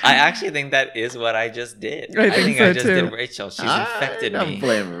I actually think that is what I just did. I think so, I just too. did Rachel. She's infected don't me.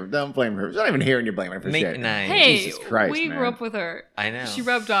 blame her. Don't blame her. She's not even here and you're blaming her for Make shit. nice. Hey, Jesus Christ, we man. grew up with her. I know. She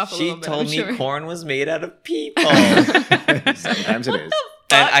rubbed off a She little bit. told I'm me sure. corn was made out of people. Sometimes it is.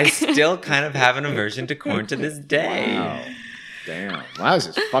 And I still kind of have an aversion to corn to this day. Wow. Damn. Well, I was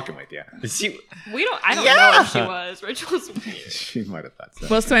just fucking with you. She, I don't Yeah. know if she was. Rachel's weird. She might have thought so.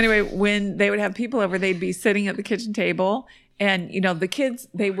 Well, so anyway, when they would have people over, they'd be sitting at the kitchen table, and you know the kids,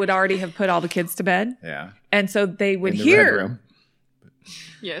 they would already have put all the kids to bed, Yeah. and so they would In the hear. red room.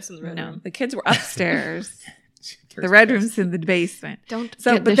 Yes, in the red No, room. the kids were upstairs. The red room's in the basement. Don't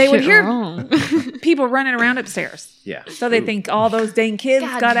So, get but this they would shit hear- wrong. People running around upstairs. Yeah. So they think all those dang kids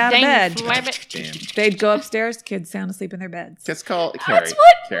God got out of dang bed. rabbit. Damn. They'd go upstairs, kids sound asleep in their beds. Let's call Carrie. That's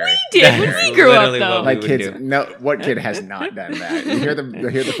what Carrie. we did when That's we grew up, literally though. what Like we would kids, do. no. What kid has not done that? You hear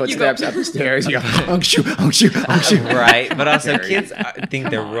the footsteps up the stairs. You go, unkshoe, unkshoe, unkshoe. Right, but also Carrie. kids think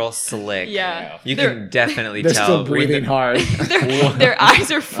they're real slick. Yeah. You They're- can definitely They're tell. still with breathing the- hard. Their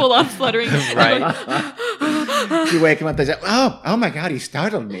eyes are full on fluttering. Right. You wake him up. They say, "Oh my God, he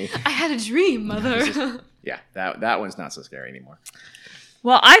startled me." I had a dream, mother. Yeah, that one's not so scary anymore.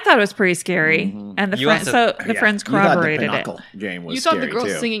 Well, I thought it was pretty scary, and the You friends also- friends corroborated you thought it. the pinnacle game was You thought the scary, girl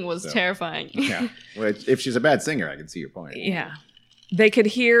too, singing was so, terrifying. Yeah, which if she's a bad singer, I can see your point. Yeah. They could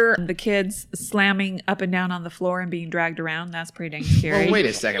hear the kids slamming up and down on the floor and being dragged around. That's pretty dang scary. Well, wait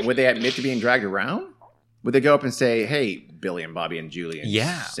a second. Would they admit to being dragged around? Would they go up and say, "Hey, Billy and Bobby and Julie and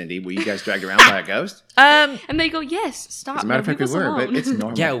Yeah. Cindy, were you guys dragged around by a ghost?" And they go, yes, stop. As a matter of no, fact, we leave us were, but alone." it's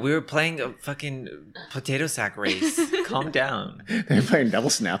normal. Yeah, we were playing a fucking potato sack race. Calm down. They're playing double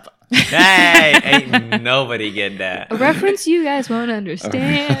snap. Hey, ain't nobody get that. A reference you guys won't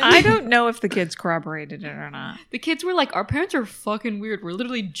understand. I don't know if the kids corroborated it or not. The kids were like, our parents are fucking weird. We're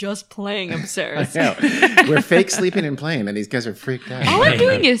literally just playing upstairs. No, we're fake sleeping and playing, and these guys are freaked out. All I'm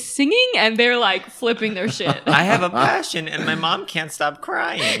doing is singing, and they're like flipping their shit. I have a passion, and my mom can't stop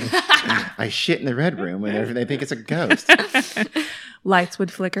crying. I shit in the red room, and they think it's a ghost. Lights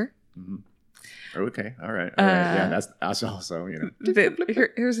would flicker. Okay, all right. Yeah, that's also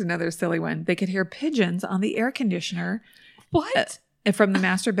Here's another silly one. They could hear pigeons on the air conditioner What? from the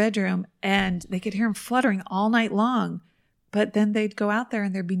master bedroom, and they could hear them fluttering all night long. But then they'd go out there,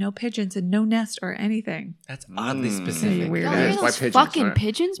 and there'd be no pigeons and no nest or anything. That's oddly specific. Weird. Y'all Yeah, hear it's why those pigeons fucking aren't-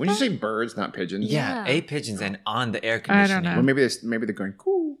 pigeons, When you bro? say birds, not pigeons. Yeah, Yeah. A pigeons and on the air I don't conditioning. know. Well, maybe they're going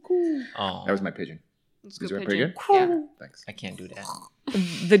cool. Oh, That was my pigeon. Let's Is go that pretty pigeon. good? Yeah. Thanks. I can't do that.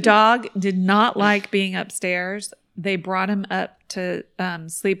 The dog did not like being upstairs. They brought him up to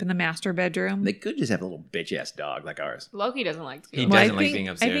sleep in the master bedroom. They could just have a little bitch ass dog like ours. Loki doesn't like to He go. doesn't like being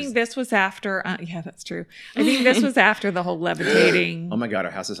upstairs. I think this was after. Yeah, that's true. I think this was after the whole levitating. Oh my god,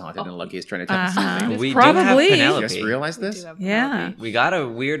 our house is haunted, and Lucky is trying to tell us Uh-huh. something. We Probably. do have You Penelope. guys realize We do this? have Yeah. Penelope. We got a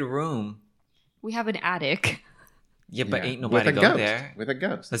weird room. We have an attic. Yeah, but Yeah. ain't nobody With a go ghost. there. With a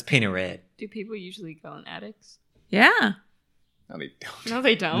ghost. Let's paint it red. Do people usually go in attics? Yeah. No, they don't. No,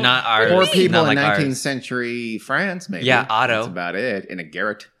 they don't. Not ours. Poor people not in like 19th ours. century France, maybe. Yeah, Otto. That's about it. In a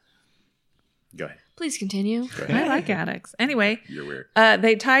garret. Go ahead. Please continue. Go I ahead. like attics. Anyway, You're weird.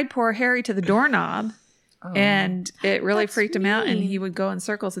 they tied poor Harry to the doorknob, Oh. and it really That's freaked him out, and mean. he would go in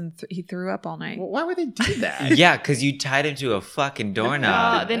circles, and he threw up all night. Well, why would they do that? Yeah, because you tied him to a fucking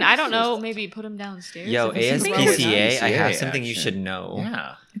doorknob. Then I don't know. Maybe put him downstairs. Yo, if it's ASPCA, wrong with ASPCA, I have ASPCA something you action. should know.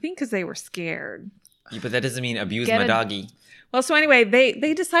 Yeah. I think because they were scared. Yeah, but that doesn't mean abuse Get my a- doggy. Well, so anyway, they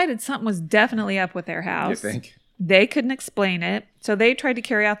decided something was definitely up with their You house. think? They couldn't explain it, so they tried to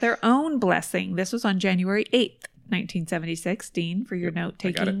carry out their own blessing. This was on January 8th, 1976. Dean, for your note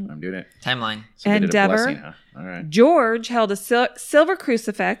I got it. taking. I'm doing it. Timeline. So they did a Endeavor. blessing, huh? All right. George held a silver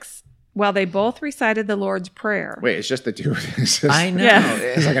crucifix while they both recited the Lord's Prayer. Wait, it's just the two. It's just, I know. Yeah.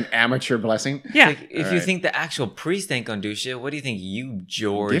 It's like an amateur blessing. Yeah. Like, if All you right. think the actual priest ain't gonna do shit, what do you think you,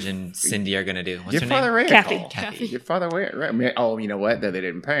 George, Give- and Cindy are gonna do? What's Give her Father name? Ray a Kathy. call. Kathy. Give Father Ray. Right. I mean, oh, you know what? They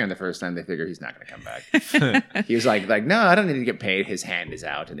didn't pay him the first time. They figure he's not going to come back. He was like, no, I don't need to get paid. His hand is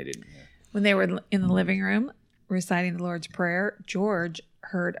out, and they didn't. When they were in the living room reciting the Lord's Prayer, George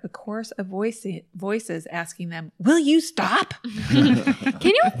heard a chorus of voices asking them, "Will you stop?" Can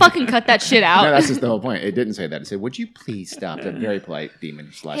you fucking cut that shit out? No, that's just the whole point. It didn't say that. It said, "Would you please stop?" A very polite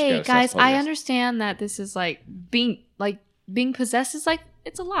demon / Hey ghost. guys, That's I polite. understand that this is like being possessed is like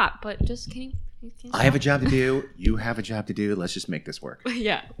it's a lot, but just can you I have a job to do. You have a job to do. Let's just make this work.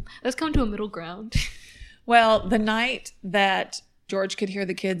 yeah. Let's come to a middle ground. Well, the night that George could hear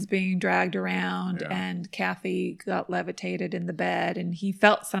the kids being dragged around Yeah. and Kathy got levitated in the bed and he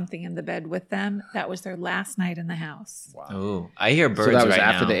felt something in the bed with them, that was their last night in the house. Wow. Oh, I hear birds So that was right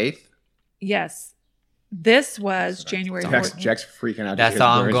after now. the 8th? Yes. This was January Jack's 14th. freaking out. That's because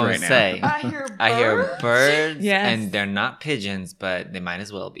all I'm birds going right to now. say. hear I hear birds, Yes. and they're not pigeons, but they might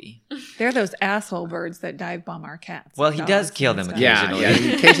as well be. They're those asshole birds that dive bomb our cats. Well, and he does dogs kill and them stuff. Yeah, yeah.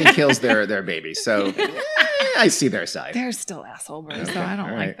 He occasionally kills their babies. So I see their side. They're still asshole birds, so I don't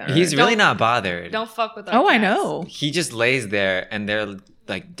All like right. them. He's really Don't- not bothered. Don't fuck with our Oh, I cats. know. He just lays there, and they're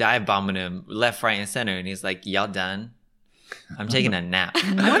like dive bombing him left, right, and center, and he's like, "Y'all done? I'm taking a nap."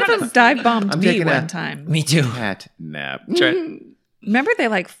 One of them dive bombed I'm me taking a- one time. Me too. Cat nap. Try- Remember, they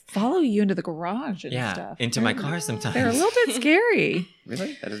like follow you into the garage and yeah, stuff. into my car sometimes. They're a little bit scary.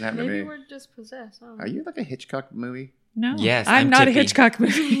 Really? That doesn't happen Maybe to me. we're just possessed. I don't know. Are you like a Hitchcock movie? No. Yes, I'm I'm not Tippy. a Hitchcock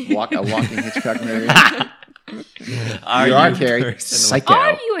movie. A walking Hitchcock movie? Are you are, you Carrie. personally- Psycho.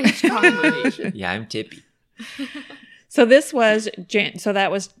 Are you a Hitchcock movie? Yeah, I'm Tippy. So this was so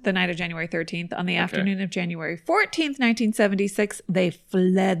that was the night of January 13th. On the afternoon of January 14th, 1976, they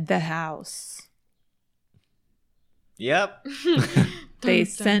fled the house. Yep. They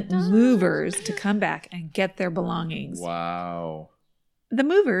sent movers to come back and get their belongings. Wow. The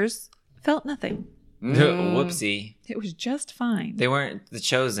movers felt nothing. Mm. Whoopsie. It was just fine. They weren't the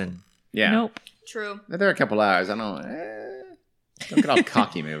chosen. Yeah. Nope. True. They're there a couple hours. Don't get all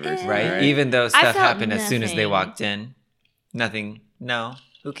cocky movers. Right? all right? Even though stuff felt happened as soon as they nothing. walked in. Nothing. No.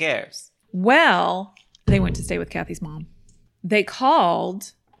 Who cares? Well, they went to stay with Kathy's mom. They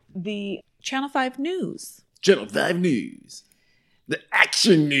called the Channel 5 News. Channel 5 News. The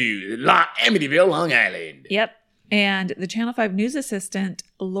action news. Amityville, Long Island. Yep. And the Channel 5 News assistant,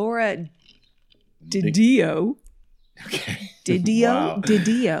 Laura Didio. Okay. Didio? Wow. That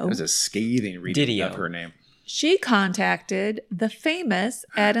Didio. was a scathing reading Didio. of her name. She contacted the famous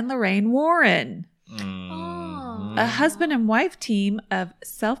Ed and Lorraine Warren, Mm. a husband and wife team of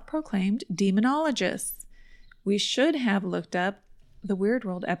self-proclaimed demonologists. We should have looked up the Weird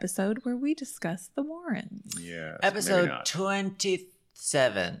World episode where we discussed the Warrens. Yeah. Episode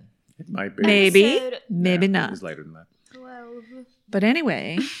 27. It might be. Maybe, Episode maybe Yeah, not. It was later than that. 12. But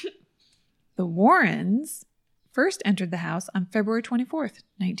anyway, the Warrens first entered the house on February 24th,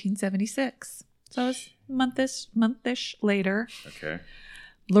 1976. So it was monthish later. Okay.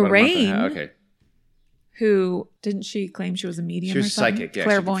 Lorraine, Okay. who didn't she claim she was a medium She or was something? psychic. Yeah,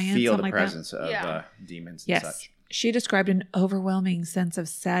 Clairvoyant, she could feel the something like presence of Yeah. demons that. and Yes. such. She described an overwhelming sense of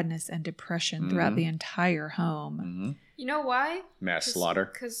sadness and depression throughout Mhm. the entire home. Mm-hmm. You know why? Mass slaughter.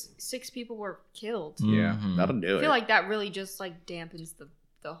 Because 6 people were killed. Yeah, Mhm. that'll do I it. feel like that really just like dampens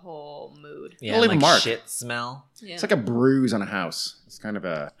the whole mood. Yeah, Don't leave a like mark. shit smell. Yeah. It's like a bruise on a house. It's kind of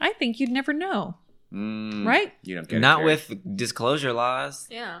a I think you'd never know, mm, right? You don't get Not it. with disclosure laws.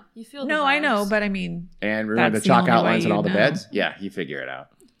 Yeah, you feel. No, the I know, vibes. but I mean, And remember That's the the chalk only way outlines on you all the know. beds? Yeah, you figure it out.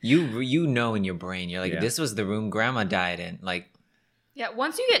 You know in your brain, you're like, Yeah. this was the room grandma died in. Like, Yeah,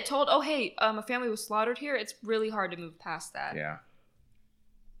 once you get told, oh hey, a family was slaughtered here, it's really hard to move past that. Yeah.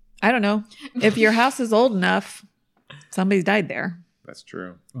 I don't know. If your house is old enough, somebody's died there. That's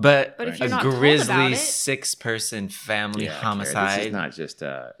true. but But if a you're not told about grisly it- 6-person family Yeah, okay, homicide. This is not just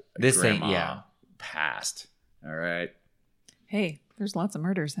a This ain't- grandma yeah. past. All right. Hey, there's lots of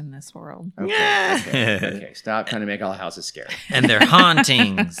murders in this world. Okay. Yeah. Okay. Stop trying to make all houses scary. And their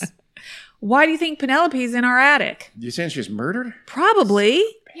hauntings. Why do you think Penelope's in our attic? You saying she was murdered? Probably.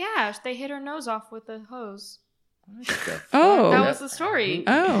 Yeah, they hit her nose off with a hose. What the fuck? Oh. That was the story.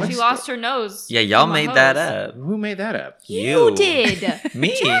 Oh. She lost her nose. Yeah, y'all from a made that hose. up. Who made that up? You did.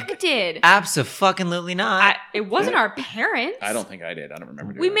 Me? Jack did. Absolutely not. It wasn't our parents. I don't think I did. I don't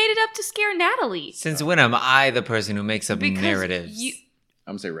remember doing We it. made it up to scare Natalie. Since when am I the person who makes up Because narratives?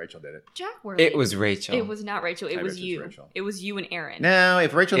 I'm going to say Rachel did it. Jack Worley. It was Rachel. It was not Rachel. It I was bet it's you. Rachel. It was you and Aaron. No,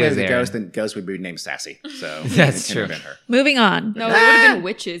 if Rachel It was named the Aaron. ghost, then ghost would be named Sassy. So That's it couldn't have true. been her. Moving on. No, they would have been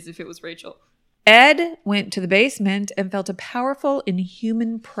witches if it was Rachel. Ed went to the basement and felt a powerful,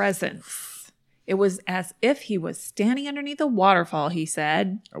 inhuman presence. It was as if he was standing underneath a waterfall, he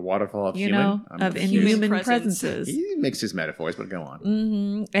said. A waterfall of You human. know, I'm of confused. inhuman presence. presences. He mixes metaphors, but go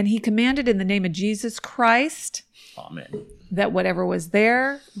on. And he commanded in the name of Jesus Christ Amen. that whatever was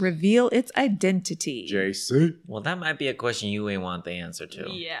there reveal its identity. JC Well, that might be a question you ain't want the answer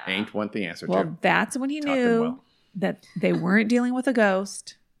to. Yeah. ain't want the answer Well, to. that's when he Taught them knew well. that they weren't dealing with a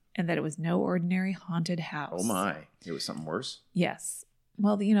ghost and that it was no ordinary haunted house. Oh my. It was something worse. Yes.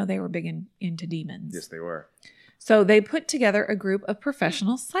 Well, you know, they were big into demons. Yes, they were. So they put together a group of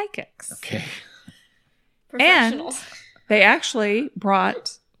professional psychics. Okay. Professional. They actually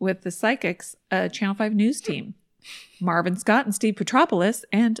brought with the psychics a Channel 5 news team. Marvin Scott and Steve Petropoulos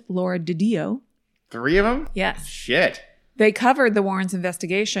and Laura Didio. 3 of them? Yes. Shit. They covered the Warrens'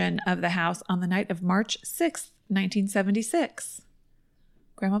 investigation of the house on the night of March 6th, 1976.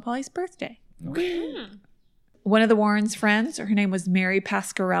 Grandma Polly's birthday. One of the Warrens' friends, her name was Mary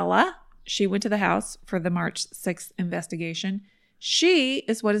Pascarella. She went to the house for the March 6th investigation. She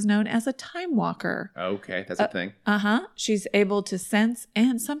is what is known as a time walker. Okay, that's a thing. She's able to sense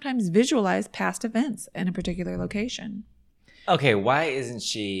and sometimes visualize past events in a particular location. Okay, why isn't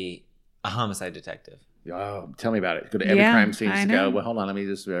she a homicide detective? Oh, tell me about it. Go to every Yeah, crime scene I to know. go, well, hold on, let me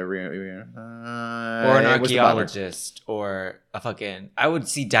just... Or an it was the butler. archaeologist or a fucking... I would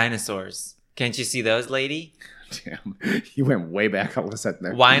see dinosaurs. Can't you see those, lady? Damn, you went way back all of a sudden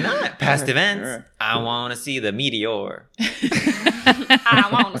there. Why not? Past events. Alright. I want to see the meteor. I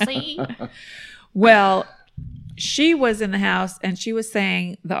want to see. Well, she was in the house and she was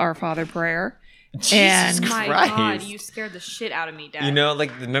saying the Our Father prayer. And My Christ. God, you scared the shit out of me, Dad. You know,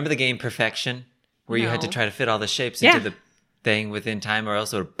 like, remember the game Perfection? Where you had to No. try to fit all the shapes Yeah. into the thing within time or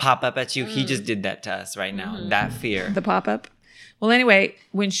else it would pop up at you? He just did that to us right now. That fear. the pop up. Well, anyway,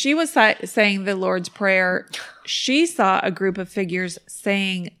 when she was saying the Lord's Prayer, she saw a group of figures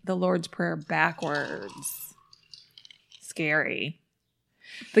saying the Lord's Prayer backwards. Scary.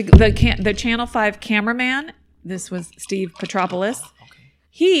 The Channel 5 cameraman, this was Steve Petropoulos,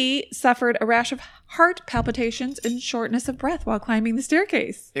 He suffered a rash of heart palpitations and shortness of breath while climbing the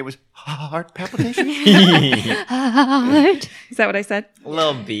staircase. It was heart palpitation. Heart. Is that what I said? A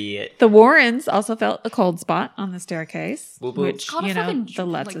little bit. The Warrens also felt a cold spot on the staircase, Boop, boop. which, Called a you know, fucking the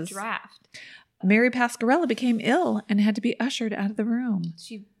Lutzes. draft. Mary Pasquarella became ill and had to be ushered out of the room.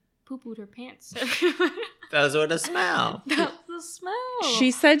 She poo-pooed her pants. Those were the smell. That's the smell. She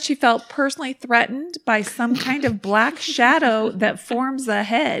said she felt personally threatened by some kind of black shadow that forms a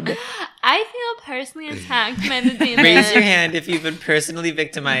head. I feel personally attacked by the demon. Raise your hand if you've been personally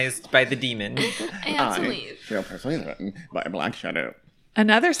victimized by the demon. I have to leave. feel personally threatened by a black shadow.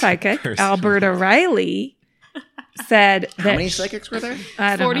 Another psychic, Personally. Alberta Riley, said How that many psychics were there?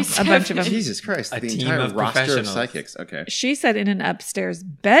 I don't know, a 47. bunch of them. Jesus Christ. A the team entire of roster of professionals. psychics. Okay. She said in an upstairs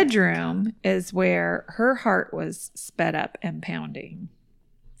bedroom is where her heart was sped up and pounding.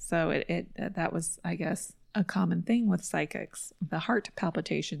 So that was, I guess, a common thing with psychics, the heart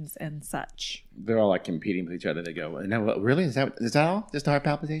palpitations and such. They're all like competing with each other. They go, no, what, really? Is that all? Just heart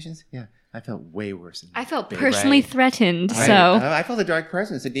palpitations? Yeah. I felt way worse than I felt Big personally right. threatened, I- so I felt a dark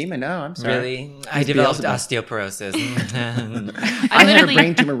presence, a demon. No, I'm sorry. Really? I It's developed Beelzebub. osteoporosis. I had a literally-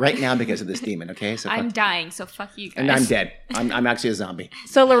 brain tumor right now because of this demon. Okay, so I'm fuck- dying, so fuck you guys. and I'm dead. I'm actually a zombie.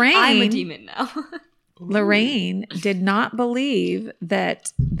 So Lorraine, I'm a demon now. Lorraine did not believe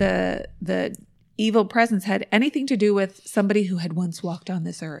that the evil presence had anything to do with somebody who had once walked on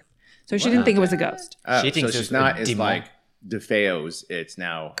this earth. So she didn't think it was a ghost. She thinks so it's she's not a as demon. like DeFeo's. It's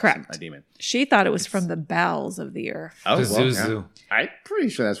now Correct. a demon. She thought it was from the bowels of the earth. Oh, well, Pazuzu. yeah. I'm pretty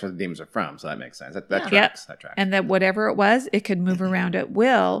sure that's where the demons are from, so that makes sense. That tracks. Yep. That tracks. And that whatever it was, it could move around at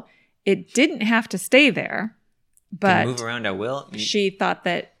will. It didn't have to stay there, To but move around at will. she thought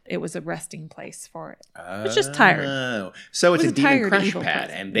that it was a resting place for it. was just tired. Oh. So it's It a was a demon tired crush evil pad,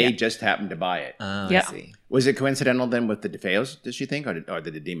 person. and they Yeah. just happened to buy it. Oh, Yep. I see. Was it coincidental then with the DeFeos, did she think? Or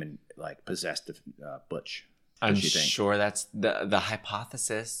did the demon like possess the Butch? I'm Does she think? sure that's the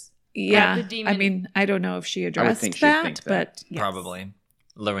hypothesis. Yeah. the demon- I mean, I don't know if she addressed think she'd that, think that. but yes. Probably.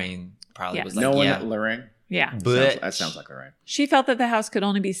 Lorraine probably Yes. was like, No one, yeah. Lorraine? Yeah. But That sounds like Lorraine. She felt that the house could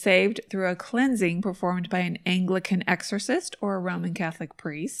only be saved through a cleansing performed by an Anglican exorcist or a Roman Catholic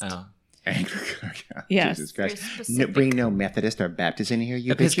priest. Oh. Anglican. Yes. Jesus Very Christ. No, specific. bring no Methodist or Baptist in here,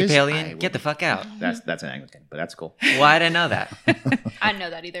 you bitches. Episcopalian, I get the will- fuck out. That's an Anglican, but that's cool. Well, I didn't know that. I didn't know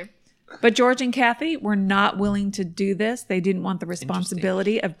that either. But George and Kathy were not willing to do this. They didn't want the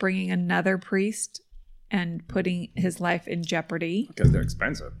responsibility of bringing another priest and putting his life in jeopardy. Because they're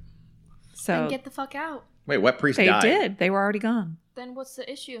expensive. So Then get the fuck out. Wait, what priest they died? did. They were already gone. Then what's the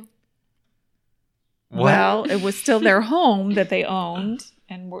issue? What? Well, it was still their home that they owned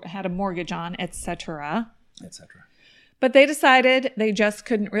and had a mortgage on, etc. Etc. But they decided they just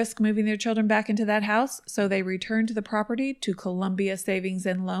couldn't risk moving their children back into that house, so they returned to the property to Columbia Savings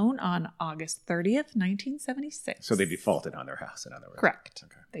and Loan on August 30th, 1976. So they defaulted on their house, in other words. Correct.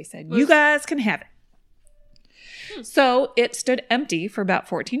 Okay. They said, you guys can have it. So it stood empty for about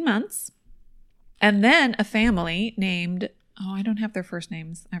 14 months. And then a family named, I don't have their first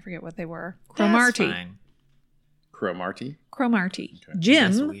names. I forget what they were. That's Cromartie. fine. Cromartie? Cromartie. Okay. That's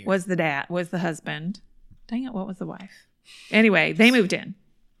Jim weird. was the dad, was the husband. Dang it, what was the wife? Anyway, they moved in.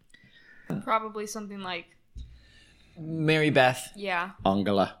 Probably something like, Mary Beth. yeah.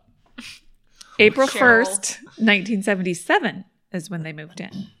 Angela. April Cheryl. 1st, 1977 is when they moved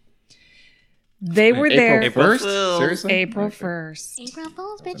in. They were there April 1st? Fools. Seriously? April Okay. 1st. April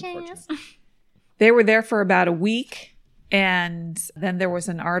Fools, That's unfortunate. They were there for about a week. And then there was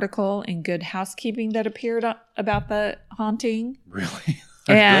an article in Good Housekeeping that appeared about the haunting. Really?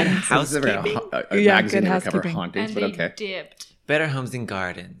 And Housekeeping? A Yeah, magazine Good that would cover Housekeeping. hauntings, And but they okay. dipped. Better Homes and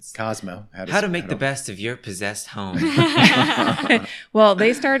Gardens. Cosmo. How to make the best of your possessed home. well,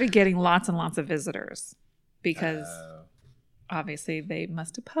 they started getting lots and lots of visitors because obviously they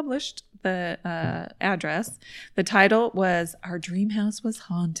must have published the address. The title was Our Dream House Was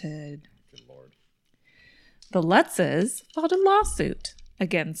Haunted. Good Lord. The Lutzes filed a lawsuit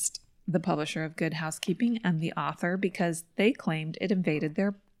against the publisher of Good Housekeeping and the author because they claimed it invaded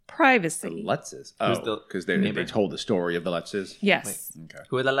their The privacy. Lutzes. Who's Oh, the because they neighbor? told the story of the Lutzes. Yes. Okay.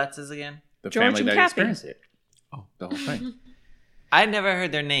 Who are the Lutzes again? The George family and that Kathy. experienced it. Oh, the whole thing. I never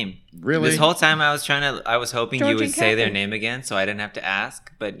heard their name. Really? This whole time I was hoping George you would and say their Kathy. name again so I didn't have to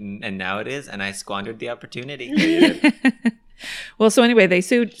ask, and now it is, and I squandered the opportunity. Well, so anyway, they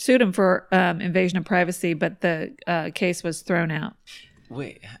sued him for invasion of privacy, but the case was thrown out.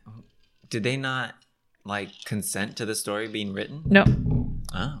 Wait, did they not like consent to the story being written? No,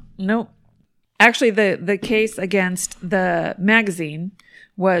 Oh. no. Actually, the case against the magazine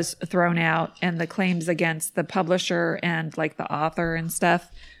was thrown out, and the claims against the publisher and like the author and stuff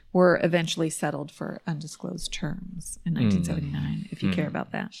were eventually settled for undisclosed terms in 1979, if you care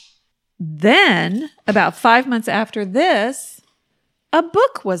about that. Then, about 5 months after this, a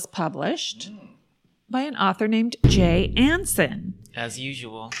book was published by an author named Jay Anson, As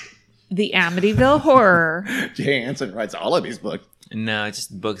usual. The Amityville Horror. Jay Anson writes all of these books. No, it's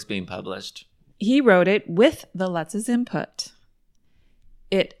just books being published. He wrote it with the Lutz's input.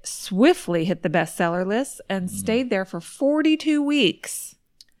 It swiftly hit the bestseller list and stayed there for 42 weeks.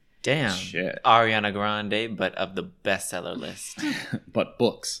 Damn. Shit. Ariana Grande, but of the bestseller list. But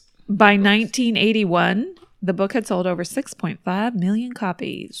books. By 1981, the book had sold over 6.5 million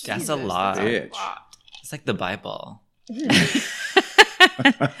copies. That's a lot. Bitch. It's like the Bible.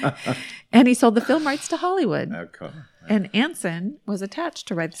 And he sold the film rights to Hollywood. Okay. And Anson was attached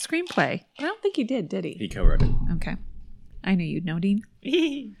to write the screenplay. I don't think he did he? He co-wrote it. Okay. I knew you'd know, Dean.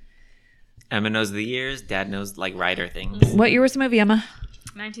 Emma knows the years. Dad knows like writer things. What year was the movie, Emma?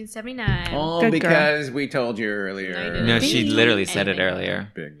 1979. All Good because we told you earlier. No, she literally said it earlier.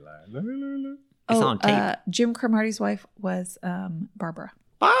 Big lie. It's on tape. Jim Cromartie's wife was Barbara.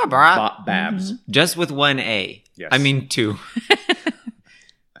 Barbara. Babs. Just with one A. Yes. I mean two.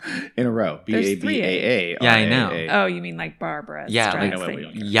 In a row. There's three B-A-B-A-A. Yeah, I know. Oh, you mean like Barbara? Yeah, I know like what we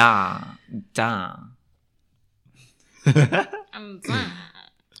don't. yeah, da.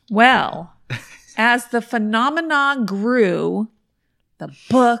 Well, as the phenomenon grew, the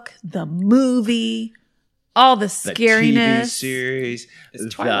book, the movie, all the The scariness. TV series.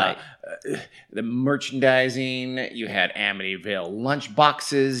 It's Twilight. The merchandising. You had Amityville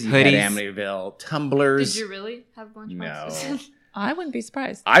lunchboxes. You Hoodies. had Amityville tumblers. Did you really have lunch No. boxes? I wouldn't be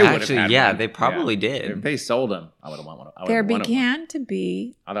surprised. I would have Actually, had yeah, one. they probably did. If they sold them, I would have wanted one. There began to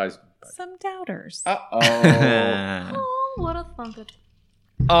be Otherwise, some doubters. uh-oh. Oh, what a thumper.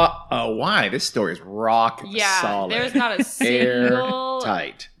 Uh-oh. Why? This story is rock Yeah, solid. there's not a single.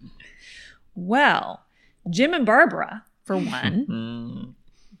 Airtight. Well, Jim and Barbara, for one, Mm.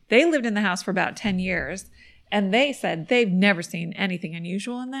 they lived in the house for about 10 years, and they said they've never seen anything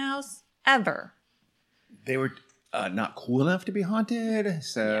unusual in the house, ever. They were not cool enough to be haunted,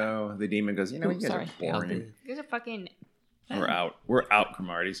 so the demon goes, you know, Ooh, you guys sorry. are boring. There's a fucking. We're out. We're out,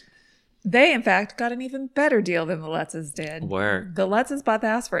 Cromarties. They, in fact, got an even better deal than the Lutzes did. Work. The Lutzes bought the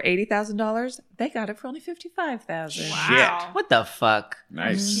house for $80,000. They got it for only $55,000. Wow. What the fuck?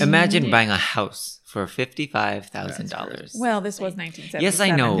 Nice. Imagine buying a house for $55,000. Well, this was 1977. Yes, I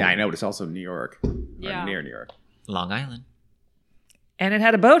know. Yeah, I know, but it's also New York. Or Yeah. near New York. Long Island. And it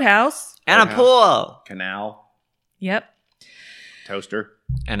had a boathouse. And a Boathouse. pool. Canal, Yep. toaster,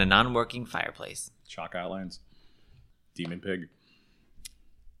 And a non-working fireplace. chalk outlines, demon pig,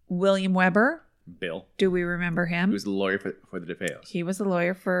 William Weber. Bill, Do we remember him? who's the lawyer for the DeFeos. He was a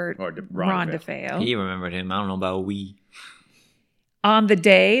lawyer for Or Ron DeFeo. DeFeo. He remembered him. I don't know about we. On the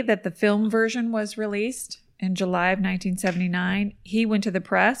day that the film version was released in July of 1979, he went to the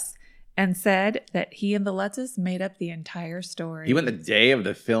press and said that he and the Lutzes made up the entire story. He went the day of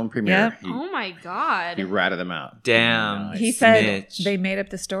the film premiere. Yep. Oh my god. He ratted them out. Damn. Nice. He said Snitch. they made up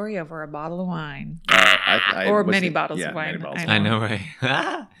the story over a bottle of wine. Or many bottles of wine. I know,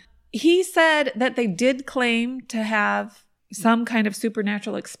 right? He said that they did claim to have some kind of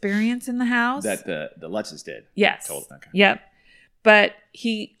supernatural experience in the house. That the Lutzes did. Yes. Told, okay. Yep. But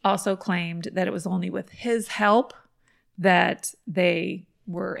he also claimed that it was only with his help that they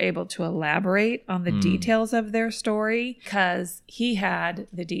were able to elaborate on the details of their story because he had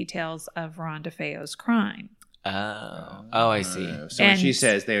the details of Ron DeFeo's crime. Oh, I see. So when she And-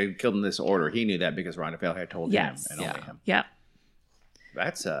 says they killed in this order, he knew that because Ron DeFeo had told Yes. him and only him. Yep.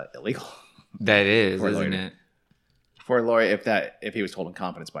 That's illegal. That is, For a isn't lawyer. it? For a lawyer, if he was told in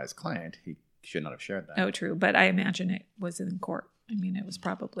confidence by his client, he should not have shared that. Oh, true. But I imagine it was in court. I mean, it was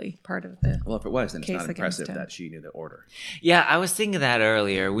probably part of the... Well, if it was, then it's Case not against impressive him. that she knew the order. Yeah, I was thinking that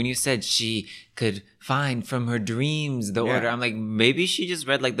earlier when you said she could find from her dreams the Yeah. order. I'm like, maybe she just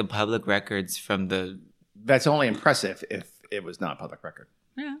read like the public records from the. That's only impressive if it was not public record.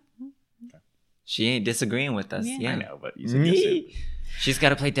 Yeah. She ain't disagreeing with us. Yeah. Yeah, I know, but you said yes. She's got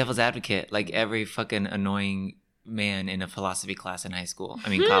to play devil's advocate like every fucking annoying man in a philosophy class in high school. I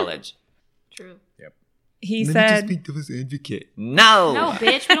mean, college. True. He said... devil's advocate. No. No,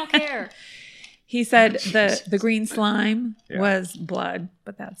 bitch, we don't care. He said the green slime Yeah. was blood,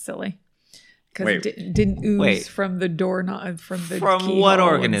 but that's silly because Wait. it didn't ooze Wait. from the doorknob from the From keyhole what and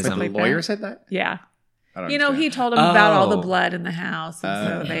organism? stuff But the like that. lawyer said that? Yeah, I don't you know, he understand. told him about all the Oh. blood in the house, and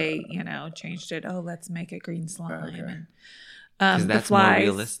so Oh. they, changed it. Oh, let's make it green slime. Okay. And Because the that's more flies,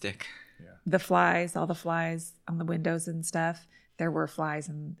 realistic. the flies, all the flies on the windows and stuff. There were flies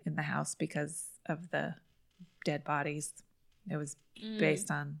in the house because of the dead bodies. It was based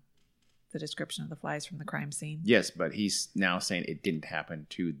on the description of the flies from the crime scene. Yes, but he's now saying it didn't happen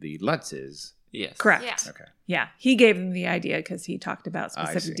to the Lutzes. Yes. Correct. Yeah. Okay. Yeah. He gave them the idea because he talked about I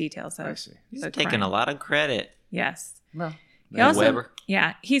specific see. details I of see. He's the taking crime. a lot of credit. Yes. Well, He also, Weber.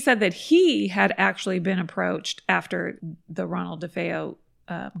 yeah, he said that he had actually been approached after the Ronald DeFeo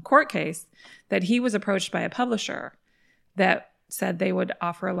court case, that he was approached by a publisher that said they would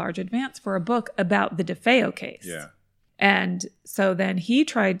offer a large advance for a book about the DeFeo case. yeah. And so then he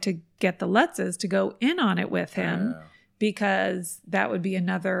tried to get the Lutzes to go in on it with him because that would be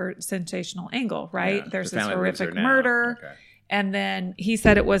another sensational angle, right? Yeah, There's the this family lives horrific there now. murder. Okay. And then he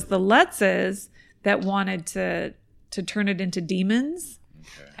said it was the Lutzes that wanted to turn it into demons.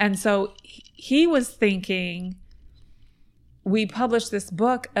 Okay. And so he was thinking, we published this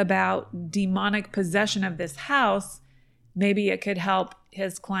book about demonic possession of this house. Maybe it could help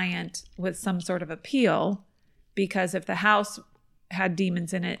his client with some sort of appeal, because if the house had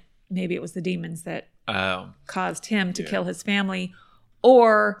demons in it, maybe it was the demons that Oh. caused him to Yeah. kill his family,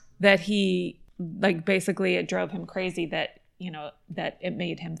 or that he, like, basically it drove him crazy that, that it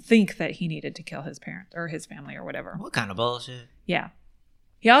made him think that he needed to kill his parent or his family or whatever. What kind of bullshit? Yeah.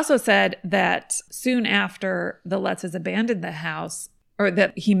 He also said that soon after the Lutzes abandoned the house, or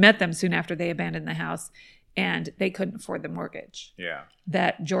that he met them soon after they abandoned the house, and they couldn't afford the mortgage, Yeah.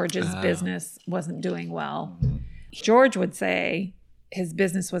 that George's Oh. business wasn't doing well. George would say his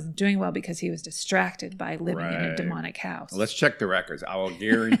business wasn't doing well because he was distracted by living in a Right. demonic house. Well, let's check the records. I will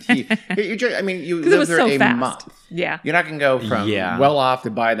guarantee. I mean, you 'Cause it live was there so a fast. month. Yeah. You're not going to go from Yeah. well off to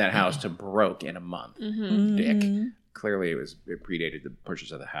buy that house to broke in a month. Mm-hmm. Dick. Mhm. Clearly, it predated the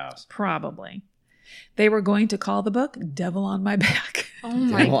purchase of the house. Probably. They were going to call the book Devil on My Back. Oh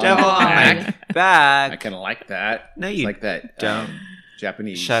my Devil Devil on god. my I back. kind of like that. No, It's you like that don't.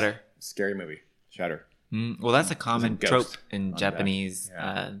 Japanese Shudder. scary movie. Shudder. Well, that's a common There's a trope ghost in on the back. Japanese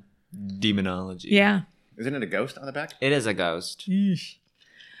Yeah. demonology. Yeah. Isn't it a ghost on the back? It is a ghost.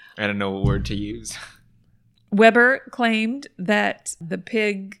 I don't know what word to use. Weber claimed that the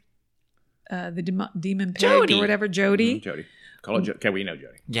pig, the demon pig Jody. or whatever, Jody, Jody. Call it Jody. Okay, we know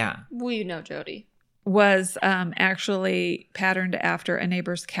Jody. Yeah. We know Jody. was actually patterned after a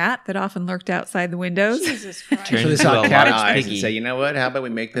neighbor's cat that often lurked outside the windows. Jesus Christ. Turn So they into saw a cat large eyes piggy. and say, you know what? How about we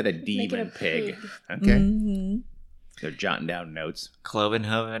make that a Make it demon a pig? pig. Okay. Mhm. They're jotting down notes. Cloven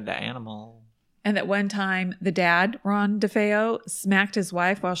hooved animal. And at one time, the dad, Ron DeFeo, smacked his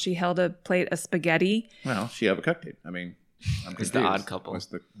wife while she held a plate of spaghetti, Well, she overcooked it. I mean, I'm It's confused. the odd couple. What's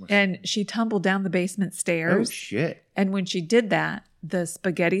and she tumbled down the basement oh, stairs. shit. And when she did that, the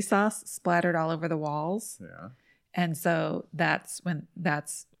spaghetti sauce splattered all over the walls. Yeah. And so that's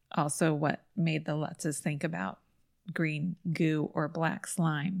also what made the Lutzes think about green goo or black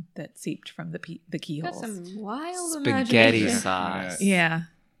slime that seeped from the That's keyholes. some wild Spaghetti imagination. sauce. Yeah.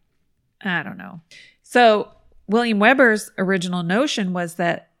 I don't know. So William Weber's original notion was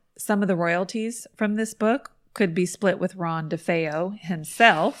that some of the royalties from this book could be split with Ron DeFeo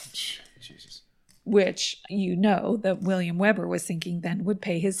himself, Jesus. which that William Weber was thinking then would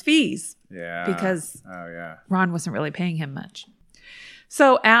pay his fees. Yeah. Because- Oh, yeah. Ron wasn't really paying him much.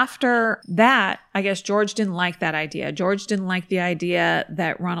 So after that, I guess George didn't like that idea. George didn't like the idea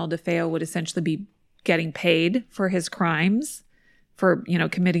that Ronald DeFeo would essentially be getting paid for his crimes, for,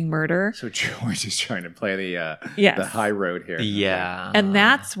 committing murder. So George is trying to play the Yes. the high road here. Yeah. And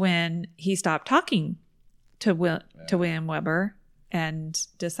that's when he stopped talking to William Weber and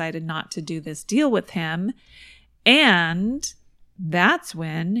decided not to do this deal with him. And that's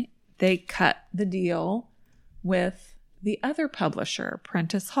when they cut the deal with the other publisher,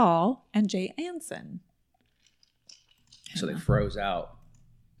 Prentice Hall and Jay Anson. So they froze out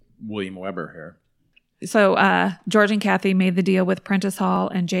William Weber here. So George and Kathy made the deal with Prentice Hall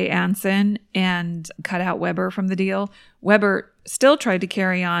and Jay Anson and cut out Weber from the deal. Weber still tried to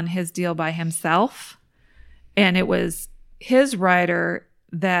carry on his deal by himself, and it was his writer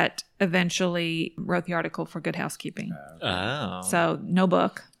that eventually wrote the article for Good Housekeeping. Oh. So no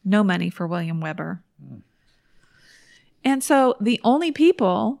book, no money for William Weber. And so the only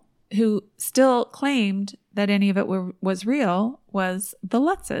people who still claimed that any of it was real was the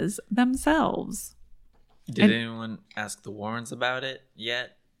Lutzes themselves. Did anyone ask the Warrens about it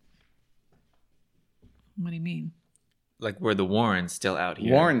yet? What do you mean? Like, were the Warrens still out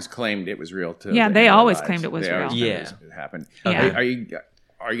here? Warrens claimed it was real too. Yeah, they always claimed it was They real. always claimed Yeah. it happened. Yeah. Are you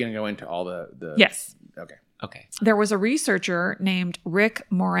going to go into all the? Yes. Okay. Okay. There was a researcher named Rick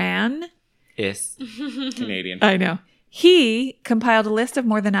Moran. Is Canadian. I know. He compiled a list of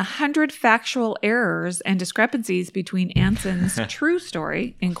more than 100 factual errors and discrepancies between Anson's true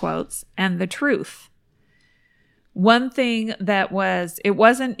story, in quotes, and the truth. One thing that it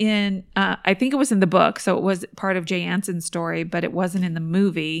wasn't in, I think it was in the book, so it was part of Jay Anson's story, but it wasn't in the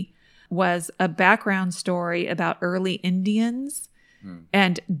movie, was a background story about early Indians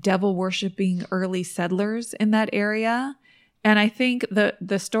and devil worshipping early settlers in that area. And I think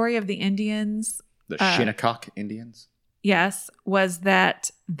the story of the Indians, The Shinnecock Indians. yes, was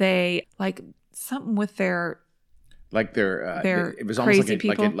that they like something with their They're it was almost crazy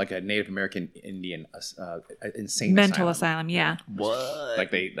people. like a Native American Indian insane mental asylum. asylum. Yeah. What? Like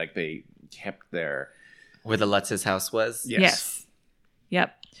they kept their Where the Lutz's house was? yes.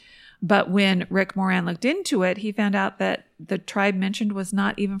 Yep. But when Rick Moran looked into it, he found out that the tribe mentioned was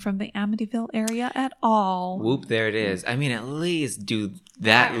not even from the Amityville area at all. Whoop, there it is. I mean, at least do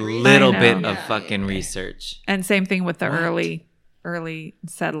that That research. little I bit know. of Yeah. fucking research. And same thing with the What? early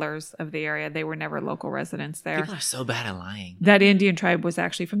settlers of the area. They were never local residents there. People are so bad at lying. That Indian tribe was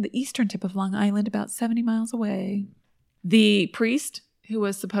actually from the eastern tip of Long Island, about 70 miles away. The priest who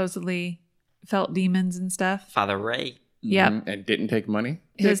was supposedly felt demons and stuff. Father Ray. Yep. Mhm. And didn't take money.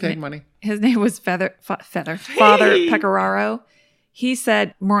 His Didn't take na- money. His name was Father Pecoraro. He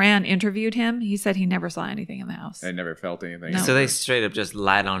said Moran interviewed him. He said he never saw anything in the house. I never felt anything. No. So they straight up just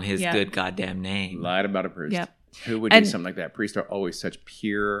lied on his Yeah. good goddamn name. Lied about a priest. Yep. Who would And- do something like that? Priests are always such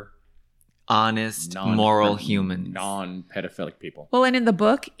pure, Honest, moral humans. non-pedophilic people. Well, and in the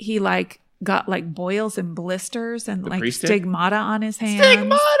book, he got boils and blisters and The priest did? stigmata on his hands.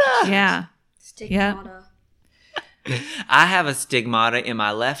 Stigmata! Yeah. Stigmata. I have a stigmata in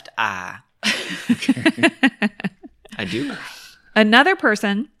my left eye. I do. Another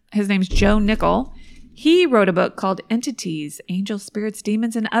person, his name's Joe Nickel. He wrote a book called Entities, Angels, Spirits,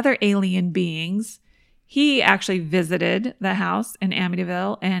 Demons, and Other Alien Beings. He actually visited the house in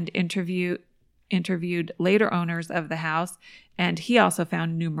Amityville and interviewed later owners of the house. And he also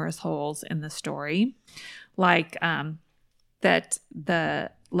found numerous holes in the story, like that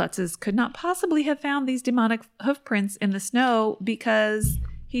the Lutzes could not possibly have found these demonic hoof prints in the snow because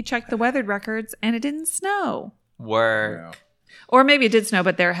he checked the weathered records and it didn't snow. Work. Yeah. Or maybe it did snow,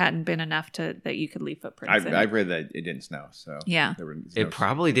 but there hadn't been enough that you could leave footprints in. I've read that it didn't snow. So Yeah. there was It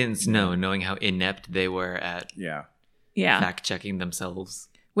probably didn't snow, knowing how inept they were at yeah. Yeah. fact checking themselves.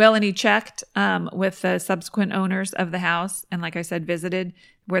 Well, and he checked with the subsequent owners of the house, and like I said, visited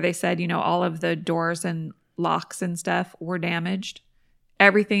where they said, all of the doors and locks and stuff were damaged.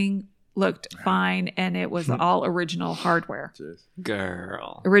 Everything looked fine, and it was all original hardware.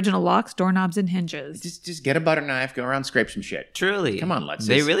 Girl. Original locks, doorknobs, and hinges. Just get a butter knife, go around, scrape some shit. Truly. Come on, Lutzes.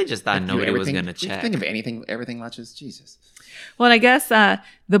 They really just thought If you nobody was everything- going to if you check. Think of everything, Lutzes. Jesus. Well, and I guess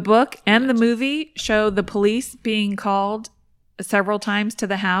the book and the movie show the police being called several times to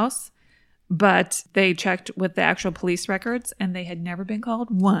the house, but they checked with the actual police records, and they had never been called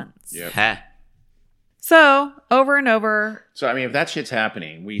once. Yep. Ha. So, over and over, So I mean, if that shit's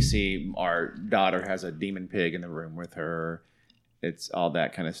happening, we see our daughter has a demon pig in the room with her. It's all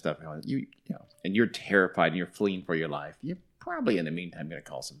that kind of stuff. You know, and you're terrified and you're fleeing for your life. You're probably in the meantime going to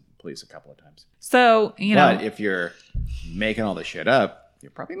call some police a couple of times. so, But if you're making all this shit up,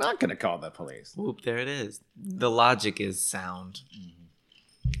 you're probably not going to call the police. Whoop, there it is. The logic is sound.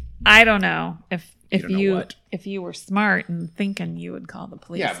 I don't know if don't know what. if you were smart and thinking, you would call the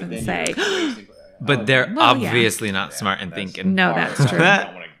police and say, But they're Well, yeah. obviously not smart and thinking. No, that's true. I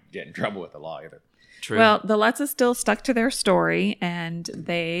don't want to get in trouble with the law either. True. Well, the Lutzes still stuck to their story, and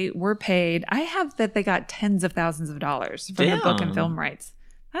they were paid. I have that they got tens of thousands of dollars for the book and Damn. film rights.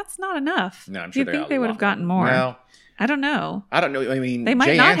 That's not enough. No, I'm Do sure you think they would have gotten more? Well, I don't know. I don't know. I mean, They might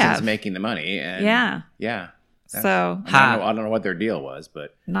Jay not Anson's have. making the money. And Yeah. Yeah. So I don't know what their deal was,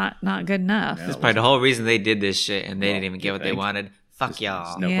 but not good enough. No. That's probably the whole reason they did this shit, and they Well, didn't even get you what they think? wanted. Fuck there's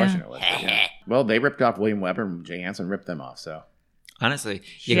y'all. no Yeah. question it was. but yeah. Well, they ripped off William Weber, and Jay Anson ripped them off. So Honestly,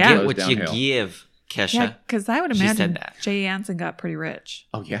 you Yeah. get what you Downhill. give, Kesha. Yeah, because I would She said imagine that. Jay Anson got pretty rich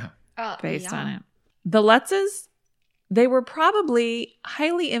oh yeah, based on it. The Lutzes, they were probably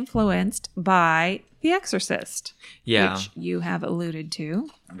highly influenced by The Exorcist, Yeah. which you have alluded to.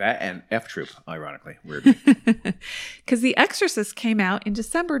 that and F Troop, ironically, weirdly. Because The Exorcist came out in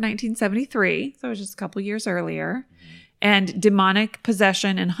December 1973, so it was just a couple years earlier. And demonic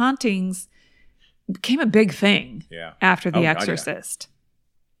possession and hauntings became a big thing Yeah. after The Oh, God, yeah. Exorcist.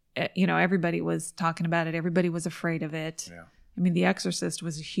 Everybody was talking about it. Everybody was afraid of it. Yeah. I mean, The Exorcist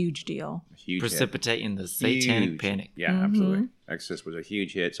was a huge deal. Huge hit. Precipitating the satanic Huge. panic. Yeah, Mhm. absolutely. Exorcist was a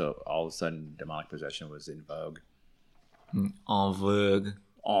huge hit, so all of a sudden, demonic possession was in vogue. En vogue.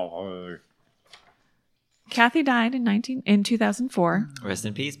 Oh, Kathy died in 2004 Rest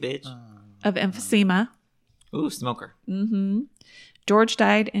in peace, bitch. of emphysema. Ooh, smoker. Mm-hmm. George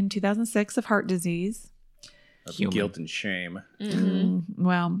died in 2006 of heart disease. Of Human. guilt and shame.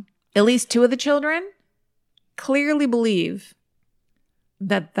 Well, at least 2 of the children clearly believe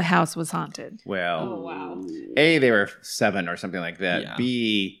that the house was haunted. Well, Oh, wow. A, they were 7 or something like that. Yeah.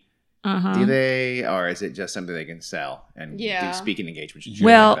 B, Uh-huh. do they, or is it just something they can sell and Yeah. do speaking engagements? and shit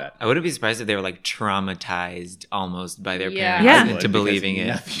Well- like that? I wouldn't be surprised if they were like traumatized almost by their Yeah. parents Yeah. I would, into because believing it.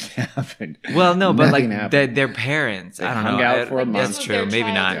 Nothing happened. Well, no, but like Nothing happened. their parents. They I don't hung know. out for a month. That's true.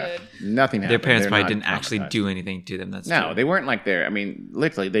 Maybe not. Nothing happened. Their parents They're probably not didn't actually traumatized. do anything to them. That's No, true. they weren't like there. I mean,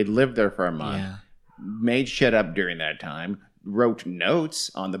 literally, they lived there for a month, Yeah. made shit up during that time, wrote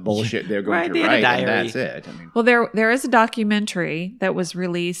notes on the bullshit they're going Right, they to had a write, and diary. that's it. I mean, Well, there is a documentary that was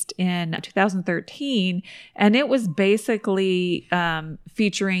released in 2013, and it was basically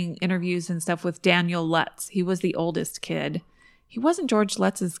featuring interviews and stuff with Daniel Lutz. He was the oldest kid. He wasn't George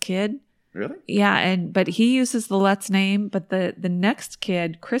Lutz's kid. really? Yeah, but he uses the Lutz name, but the next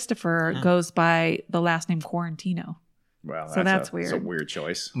kid, Christopher, goes by the last name Quarantino. Well, So that's It's a weird. weird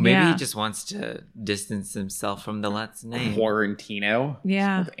choice. Maybe Yeah. he just wants to distance himself from the Lutz name. Quarantino.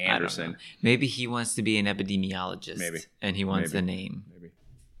 Yeah. With I don't know. Anderson. Maybe he wants to be an epidemiologist. Maybe. And he wants Maybe. the name. Maybe.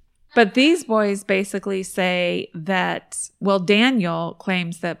 But these boys basically say that, well, Daniel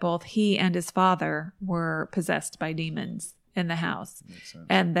claims that both he and his father were possessed by demons in the house, Makes sense.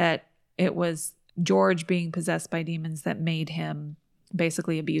 and that it was George being possessed by demons that made him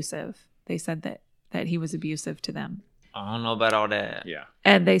basically abusive. They said that he was abusive to them. I don't know about all that. Yeah.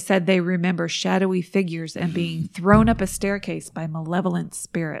 And they said they remember shadowy figures and being thrown up a staircase by malevolent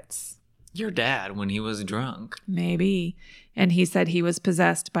spirits. Your dad, when he was drunk. Maybe. And he said he was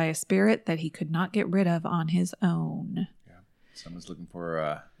possessed by a spirit that he could not get rid of on his own. Someone's looking for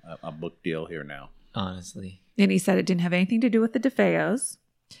a book deal here now. Honestly. And he said it didn't have anything to do with the DeFeos.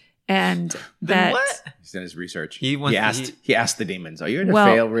 And Then that what? He's done his research. He wants- he asked the demons, "Are you a Well-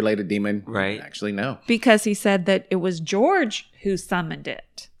 fail-related demon?" Right. Actually, no. because he said that it was George who summoned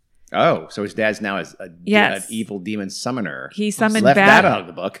it. Oh, so his dad's now an Yes. evil demon summoner. He summoned left bad. that out of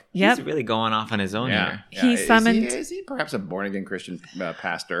the book. Yep. He's really going off on his own here. He summoned- Is he perhaps a born-again Christian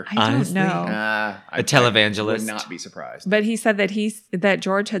pastor? I don't Honestly, know. A televangelist. Would not be surprised. But he said that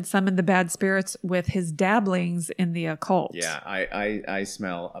George had summoned the bad spirits with his dabblings in the occult. Yeah, I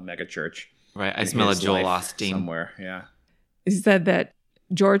smell a mega church. Right. I in smell a his Joel life Osteen. somewhere. Yeah. He said that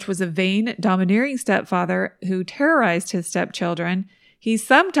George was a vain, domineering stepfather who terrorized his stepchildren. He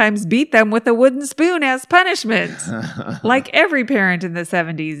sometimes beat them with a wooden spoon as punishment, like every parent in the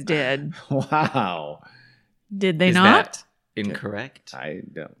 70s did. Wow. Did they Is not? that incorrect? I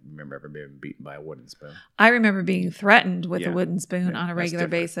don't remember ever being beaten by a wooden spoon. I remember being threatened with Yeah. a wooden spoon Yeah, on a that's regular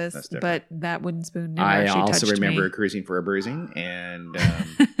different. basis, That's but different. that wooden spoon never I actually also touched remember me. cruising for a bruising, and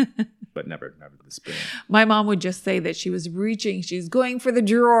but never the spoon. My mom would just say that she was reaching, she's going for the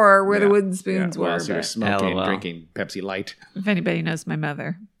drawer where the Yeah. wooden spoons While were. she was But smoking, LOL. drinking Pepsi Light. if anybody knows my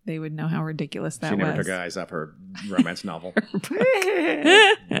mother, they would know how ridiculous that She never was. took eyes off her romance novel.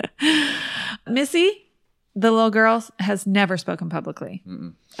 Missy, the little girl, has never spoken publicly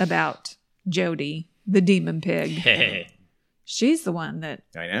Mm-mm. about Jody, the demon pig. Hey. She's the one that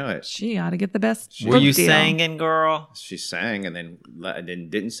I know it. she ought to get the best. Were book you deal. singing, girl? She sang and then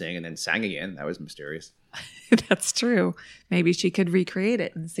didn't sing and then sang again. That was mysterious. That's true. Maybe she could recreate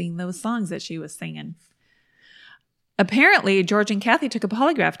it and sing those songs that she was singing. Apparently, George and Kathy took a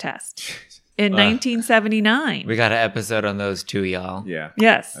polygraph test in 1979. We got an episode on those too, y'all. Yeah.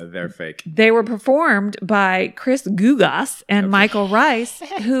 Yes. They're fake. They were performed by Chris Gugas and Michael Rice,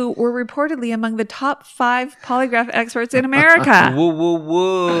 who were reportedly among the top 5 polygraph experts in America. Woo, woo,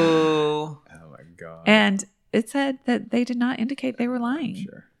 woo. Oh my god. And it said that they did not indicate they were lying.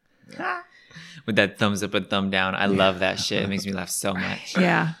 Sure. With that thumbs up and thumb down. I love that shit. It makes me laugh so much.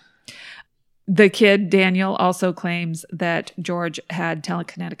 Yeah. The kid, Daniel, also claims that George had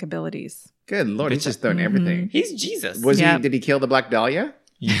telekinetic abilities. Good lord, he's Bitch. just throwing everything. He's Jesus. Yeah. Did he kill the Black Dahlia?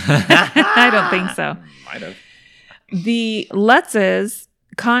 I don't think so. Might have. The Lutzes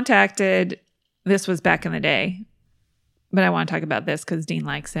contacted, this was back in the day, but I want to talk about this because Dean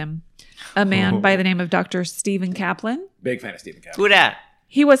likes him, a man by the name of Dr. Stephen Kaplan. Big fan of Stephen Kaplan. Who that?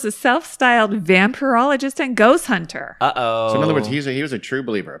 He was a self-styled vampirologist and ghost hunter. Uh-oh. So in other words, he was a true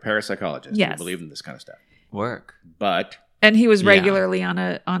believer, a parapsychologist Yes. who believed in this kind of stuff. Work. But And he was Yeah. regularly on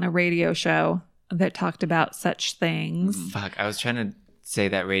a radio show that talked about such things. Fuck. I was trying to say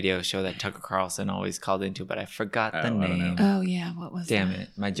that radio show that Tucker Carlson always called into, but I forgot the Oh, I don't name. know. Oh, yeah. What was Damn that? it.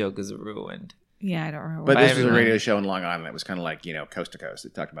 My joke is ruined. Yeah, I don't remember. But By this was a everyone. radio show in Long Island that was kind of like, coast to coast.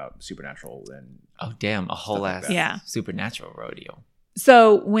 It talked about supernatural and Oh damn! A whole Stuff like ass that. Yeah. supernatural rodeo.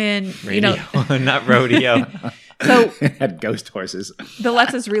 So when Radio, not rodeo. so it had ghost horses, the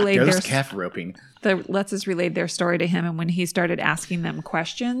Lutzes relayed ghost calf roping. their story to him, and when he started asking them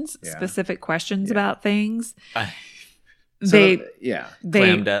questions, Yeah. specific questions about things, I So, they yeah.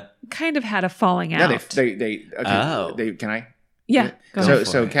 clammed up. kind of had a falling No, out. they okay, Oh. can I? yeah. Go So- ahead.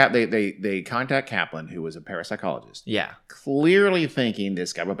 So for it. they contact Kaplan, who was a parapsychologist, Yeah. clearly thinking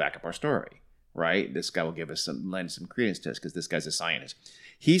this guy will back up our story, right? This guy will lend some credence to us because this guy's a scientist.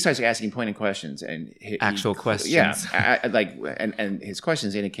 He starts asking pointed questions and Actual questions. Yeah, and his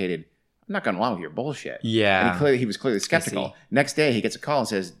questions indicated, I'm not going along with your bullshit. Yeah. And he was clearly skeptical. see. Next day, he gets a call and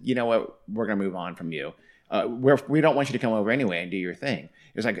says, "You know what? We're going to move on from you. We don't want you to come over anyway and do your thing."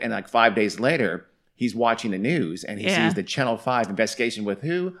 It was like 5 days later, he's watching the news and he Yeah. sees the Channel 5 investigation with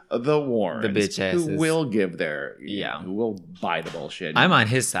who? The Warrens. The bitch asses. who will give their, Yeah. who will buy the bullshit. I'm on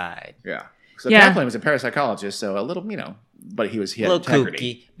his side. yeah. So Yeah. Kaplan was a parapsychologist, so a little, but he A had little integrity.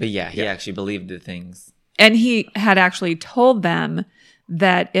 kooky, but yeah, he Yeah. actually believed the things. And he had actually told them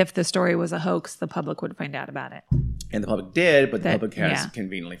that if the story was a hoax, the public would find out about it. And the public did, but the That- public has yeah.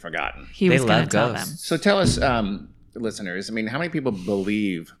 conveniently forgotten. He They was going love to tell them. ghosts. So tell us, listeners, how many people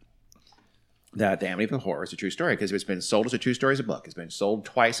believe that the Amityville Horror is a true story? Because it's been sold as a true story as a book. It's been sold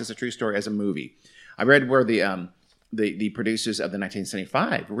twice as a true story as a movie. I read where the producers of the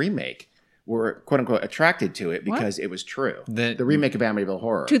 1975 remake were, quote unquote, attracted to it because it was true. The- The remake of Amityville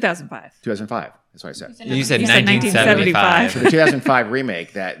Horror. 2005. 2005. That's what I said. You said You said 1975. So the 2005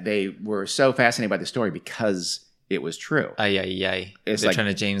 remake, that they were so fascinated by the story because it was true. Ay, ay, ay. It's They're like- trying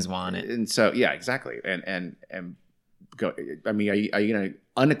to James Wan it. And so, yeah, exactly. And go. I mean, are you going to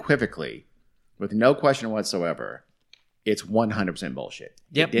unequivocally, with no question whatsoever, it's 100% bullshit.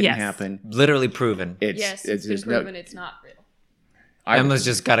 Yep. It didn't Yes. happen. Literally proven. Yes, it's been there's proven it's not real. Emma's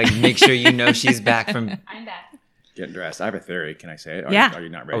just got to make sure you know she's back from. I'm back. getting dressed. I have a theory. Can I say it? Yeah. Are you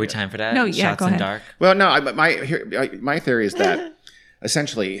not ready? Are we yet? time for that? No, yeah, Shots go in ahead. dark. Well, no. My theory is that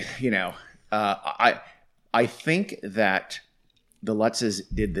essentially, I think that the Lutzes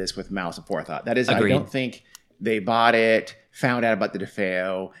did this with malice and forethought. That is, Agreed. I don't think they bought it, found out about the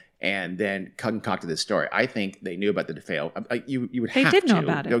DeFeo, and then concocted this story. I think they knew about the DeFeo. You would They have did know to.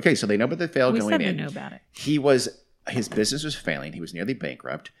 about it. Okay, so they know about the DeFeo We going said we in. knew about it. His business was failing. He was nearly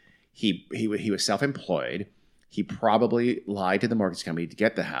bankrupt. He was self-employed. He probably lied to the mortgage company to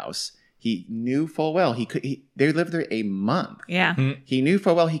get the house. He knew full well they lived there a month. Yeah. He knew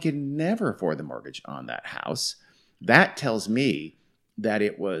full well he could never afford the mortgage on that house. That tells me that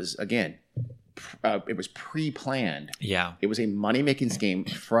it was, again, it was pre-planned. Yeah. It was a money-making scheme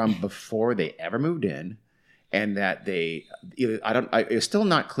from before they ever moved in, and that it's still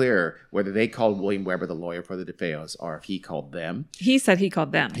not clear whether they called William Weber, the lawyer for the DeFeos, or if he called them. He said he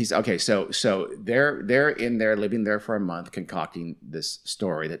called them. He's okay. So they're in there living there for a month, concocting this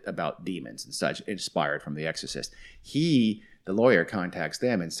story about demons and such, inspired from The Exorcist. The lawyer, contacts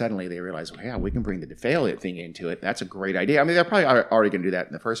them, and suddenly they realize, well, yeah, we can bring the DeFeo thing into it. That's a great idea. I mean, they're probably already going to do that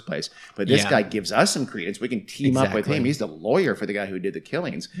in the first place, but this Yeah. guy gives us some credence. We can team up with him. Exactly. He's the lawyer for the guy who did the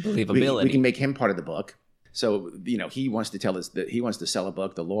killings. Believability. We can make him part of the book. So, he wants to tell us that he wants to sell a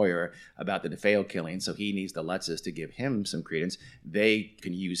book, the lawyer, about the DeFeo killing. So he needs the Lutzes to give him some credence. They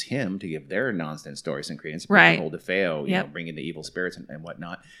can use him to give their nonsense story some credence. Right. The whole DeFeo, Yep. bringing the evil spirits and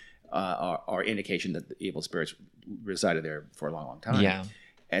whatnot, are indication that the evil spirits resided there for a long, long time. Yeah.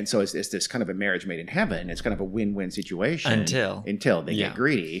 And so it's this kind of a marriage made in heaven. It's kind of a win-win situation Until they yeah. get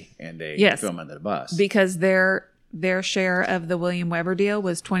greedy and they Yes. throw him under the bus. Because their share of the William Weber deal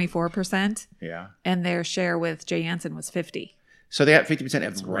was 24%, yeah. and their share with Jay Anson was 50%. So they have 50%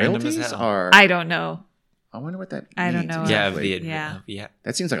 of random as royalties? hell. Or I don't know. I wonder what that I don't means know. Yeah. exactly. Yeah.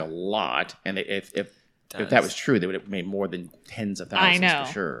 That seems like a lot. And if Does. that was true, they would have made more than tens of I thousands know.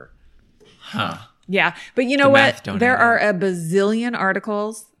 for sure. Huh. Yeah, but you know The what? math don't There add are a bazillion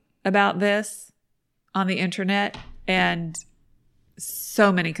articles about this on the internet, and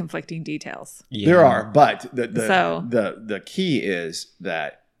so many conflicting details. Yeah. There are, but So- the key is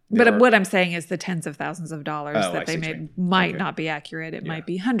that. But what I'm saying is the tens of thousands of dollars Oh, I that they see what you made mean. might Okay. not be accurate. It Yeah. might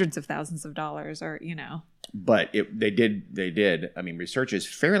be hundreds of thousands of dollars, or But they did. I mean, researchers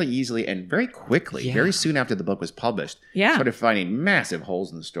fairly easily and very quickly, Yeah. very soon after the book was published, Yeah. started finding massive holes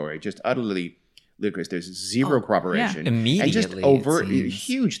in the story, just utterly ludicrous. There's zero corroboration, Immediately, and just it over seems.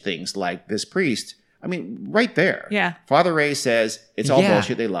 huge things like this priest. I mean, right there. Yeah. Father Ray says it's all Yeah.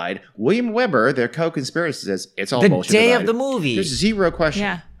 bullshit. They lied. William Weber, their co-conspirator, says it's all The bullshit. day they of lied. the movie. There's zero question.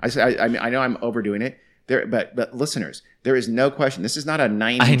 Yeah. I mean, I know I'm overdoing it, But listeners, there is no question. This is not a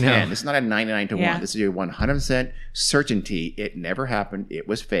 90-10. I know. This is not a 99-1. Yeah. This is a 100% certainty. It never happened. It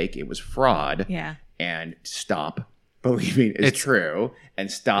was fake. It was fraud. Yeah. And stop believing it's true, and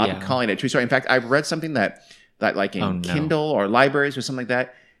stop calling it a true story. In fact, I've read something that like in Kindle or libraries or something like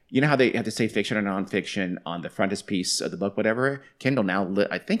that. You know how they have to say fiction or nonfiction on the frontispiece of the book, whatever? Kindle now,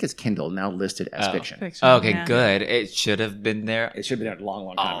 I think it's Kindle now listed as fiction. Okay, yeah. good. It should have been there It should have been a long,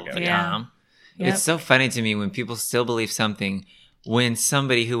 long time all ago. the Yeah. time. Yep. It's so funny to me when people still believe something when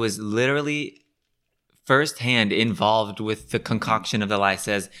somebody who was literally firsthand involved with the concoction of the lie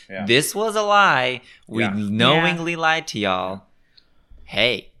says, this was a lie. We Yeah. knowingly lied to y'all.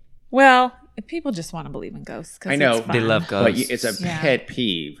 Hey, Well, people just want to believe in ghosts. 'Cause I know. it's they fun. love But ghosts. it's a Yeah. pet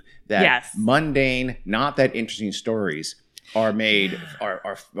peeve that Yes. mundane, not that interesting stories are made,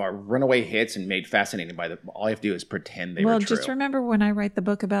 are runaway hits and made fascinating by all you have to do is pretend they Well, were true. just remember when I write the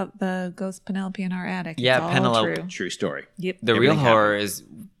book about the ghost Penelope in our attic. Yeah, it's all Penelope. True. True story. Yep. the real everything horror is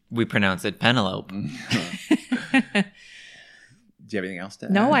we pronounce it Penelope. Do you have anything else to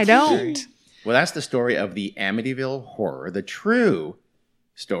add? No, I don't. Well, that's the story of the Amityville Horror, the true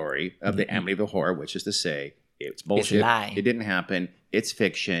story of the Amityville Horror, which is to say, it's bullshit. lie. It didn't happen. It's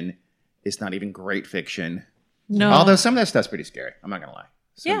fiction. It's not even great fiction. No. Although some of that stuff's pretty scary. I'm not going to lie.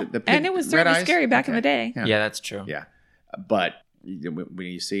 So yeah, the and it was red certainly eyes, scary back in okay. the day. Yeah. Yeah, that's true. Yeah. But when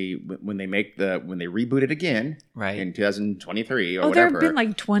you see, when they reboot it again Right. in 2023 or Oh, there whatever. have been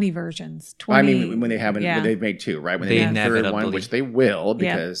like 20 versions. 20. I mean, when they haven't, when they've made two, right? When They they made a third one, inevitably- which they will,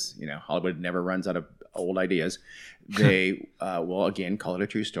 Yeah. because Hollywood never runs out of old ideas. They will again call it a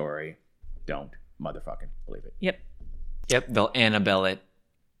true story. Don't motherfucking believe it. Yep. Yep, they'll Annabelle it.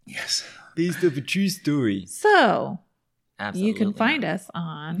 Yes. These are the true stories. So Absolutely. you can find us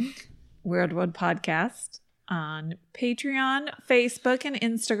on Weird World Podcast on Patreon, Facebook, and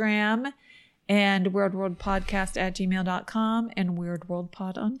Instagram, and weirdworldpodcast@gmail.com, and Weird World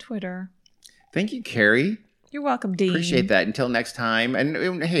Pod on Twitter. Thank you, Carrie. You're welcome, Dean. Appreciate that. Until next time.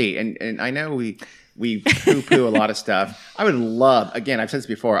 And hey, and I know we poo-poo a lot of stuff. I would love, again, I've said this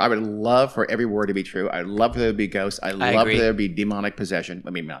before, I would love for every word to be true. I'd love for there to be ghosts. I'd love agree. for there to be demonic possession. I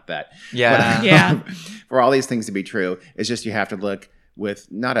mean, not that. Yeah. But, Yeah. for all these things to be true, it's just you have to look with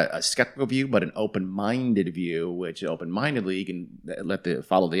not a skeptical view, but an open-minded view, which open-mindedly you can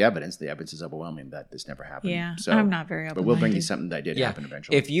follow the evidence. The evidence is overwhelming that this never happened. Yeah, So, I'm not very but we'll bring you open-minded. something that did Yeah. happen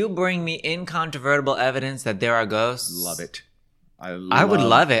eventually. If you bring me incontrovertible evidence that there are ghosts, love it. I would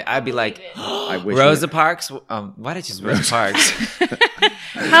love it. I'd be like, I wish Rosa Parks. Why did you just Rosa Parks?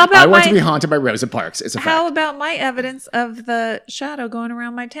 How I about want to be my haunted by Rosa Parks. It's a How fact. about my evidence of the shadow going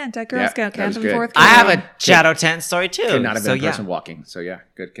around my tent at Girl Yeah, Scout that was camp in good. fourth I grade? have a shadow tent story too. Could not have so been a yeah, person walking. So yeah,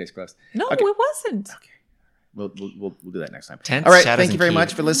 good case closed. No, Okay. it wasn't. We'll do that next time. Tents, All right. shadows, Thank you and very keys.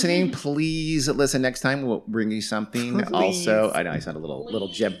 much for listening. Please listen next time. We'll bring you something. Also, I know I sound a little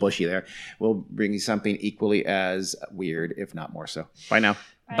Jeb Bushy there. We'll bring you something equally as weird, if not more so. Bye now.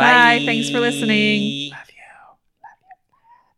 Bye. Thanks for listening. Love you.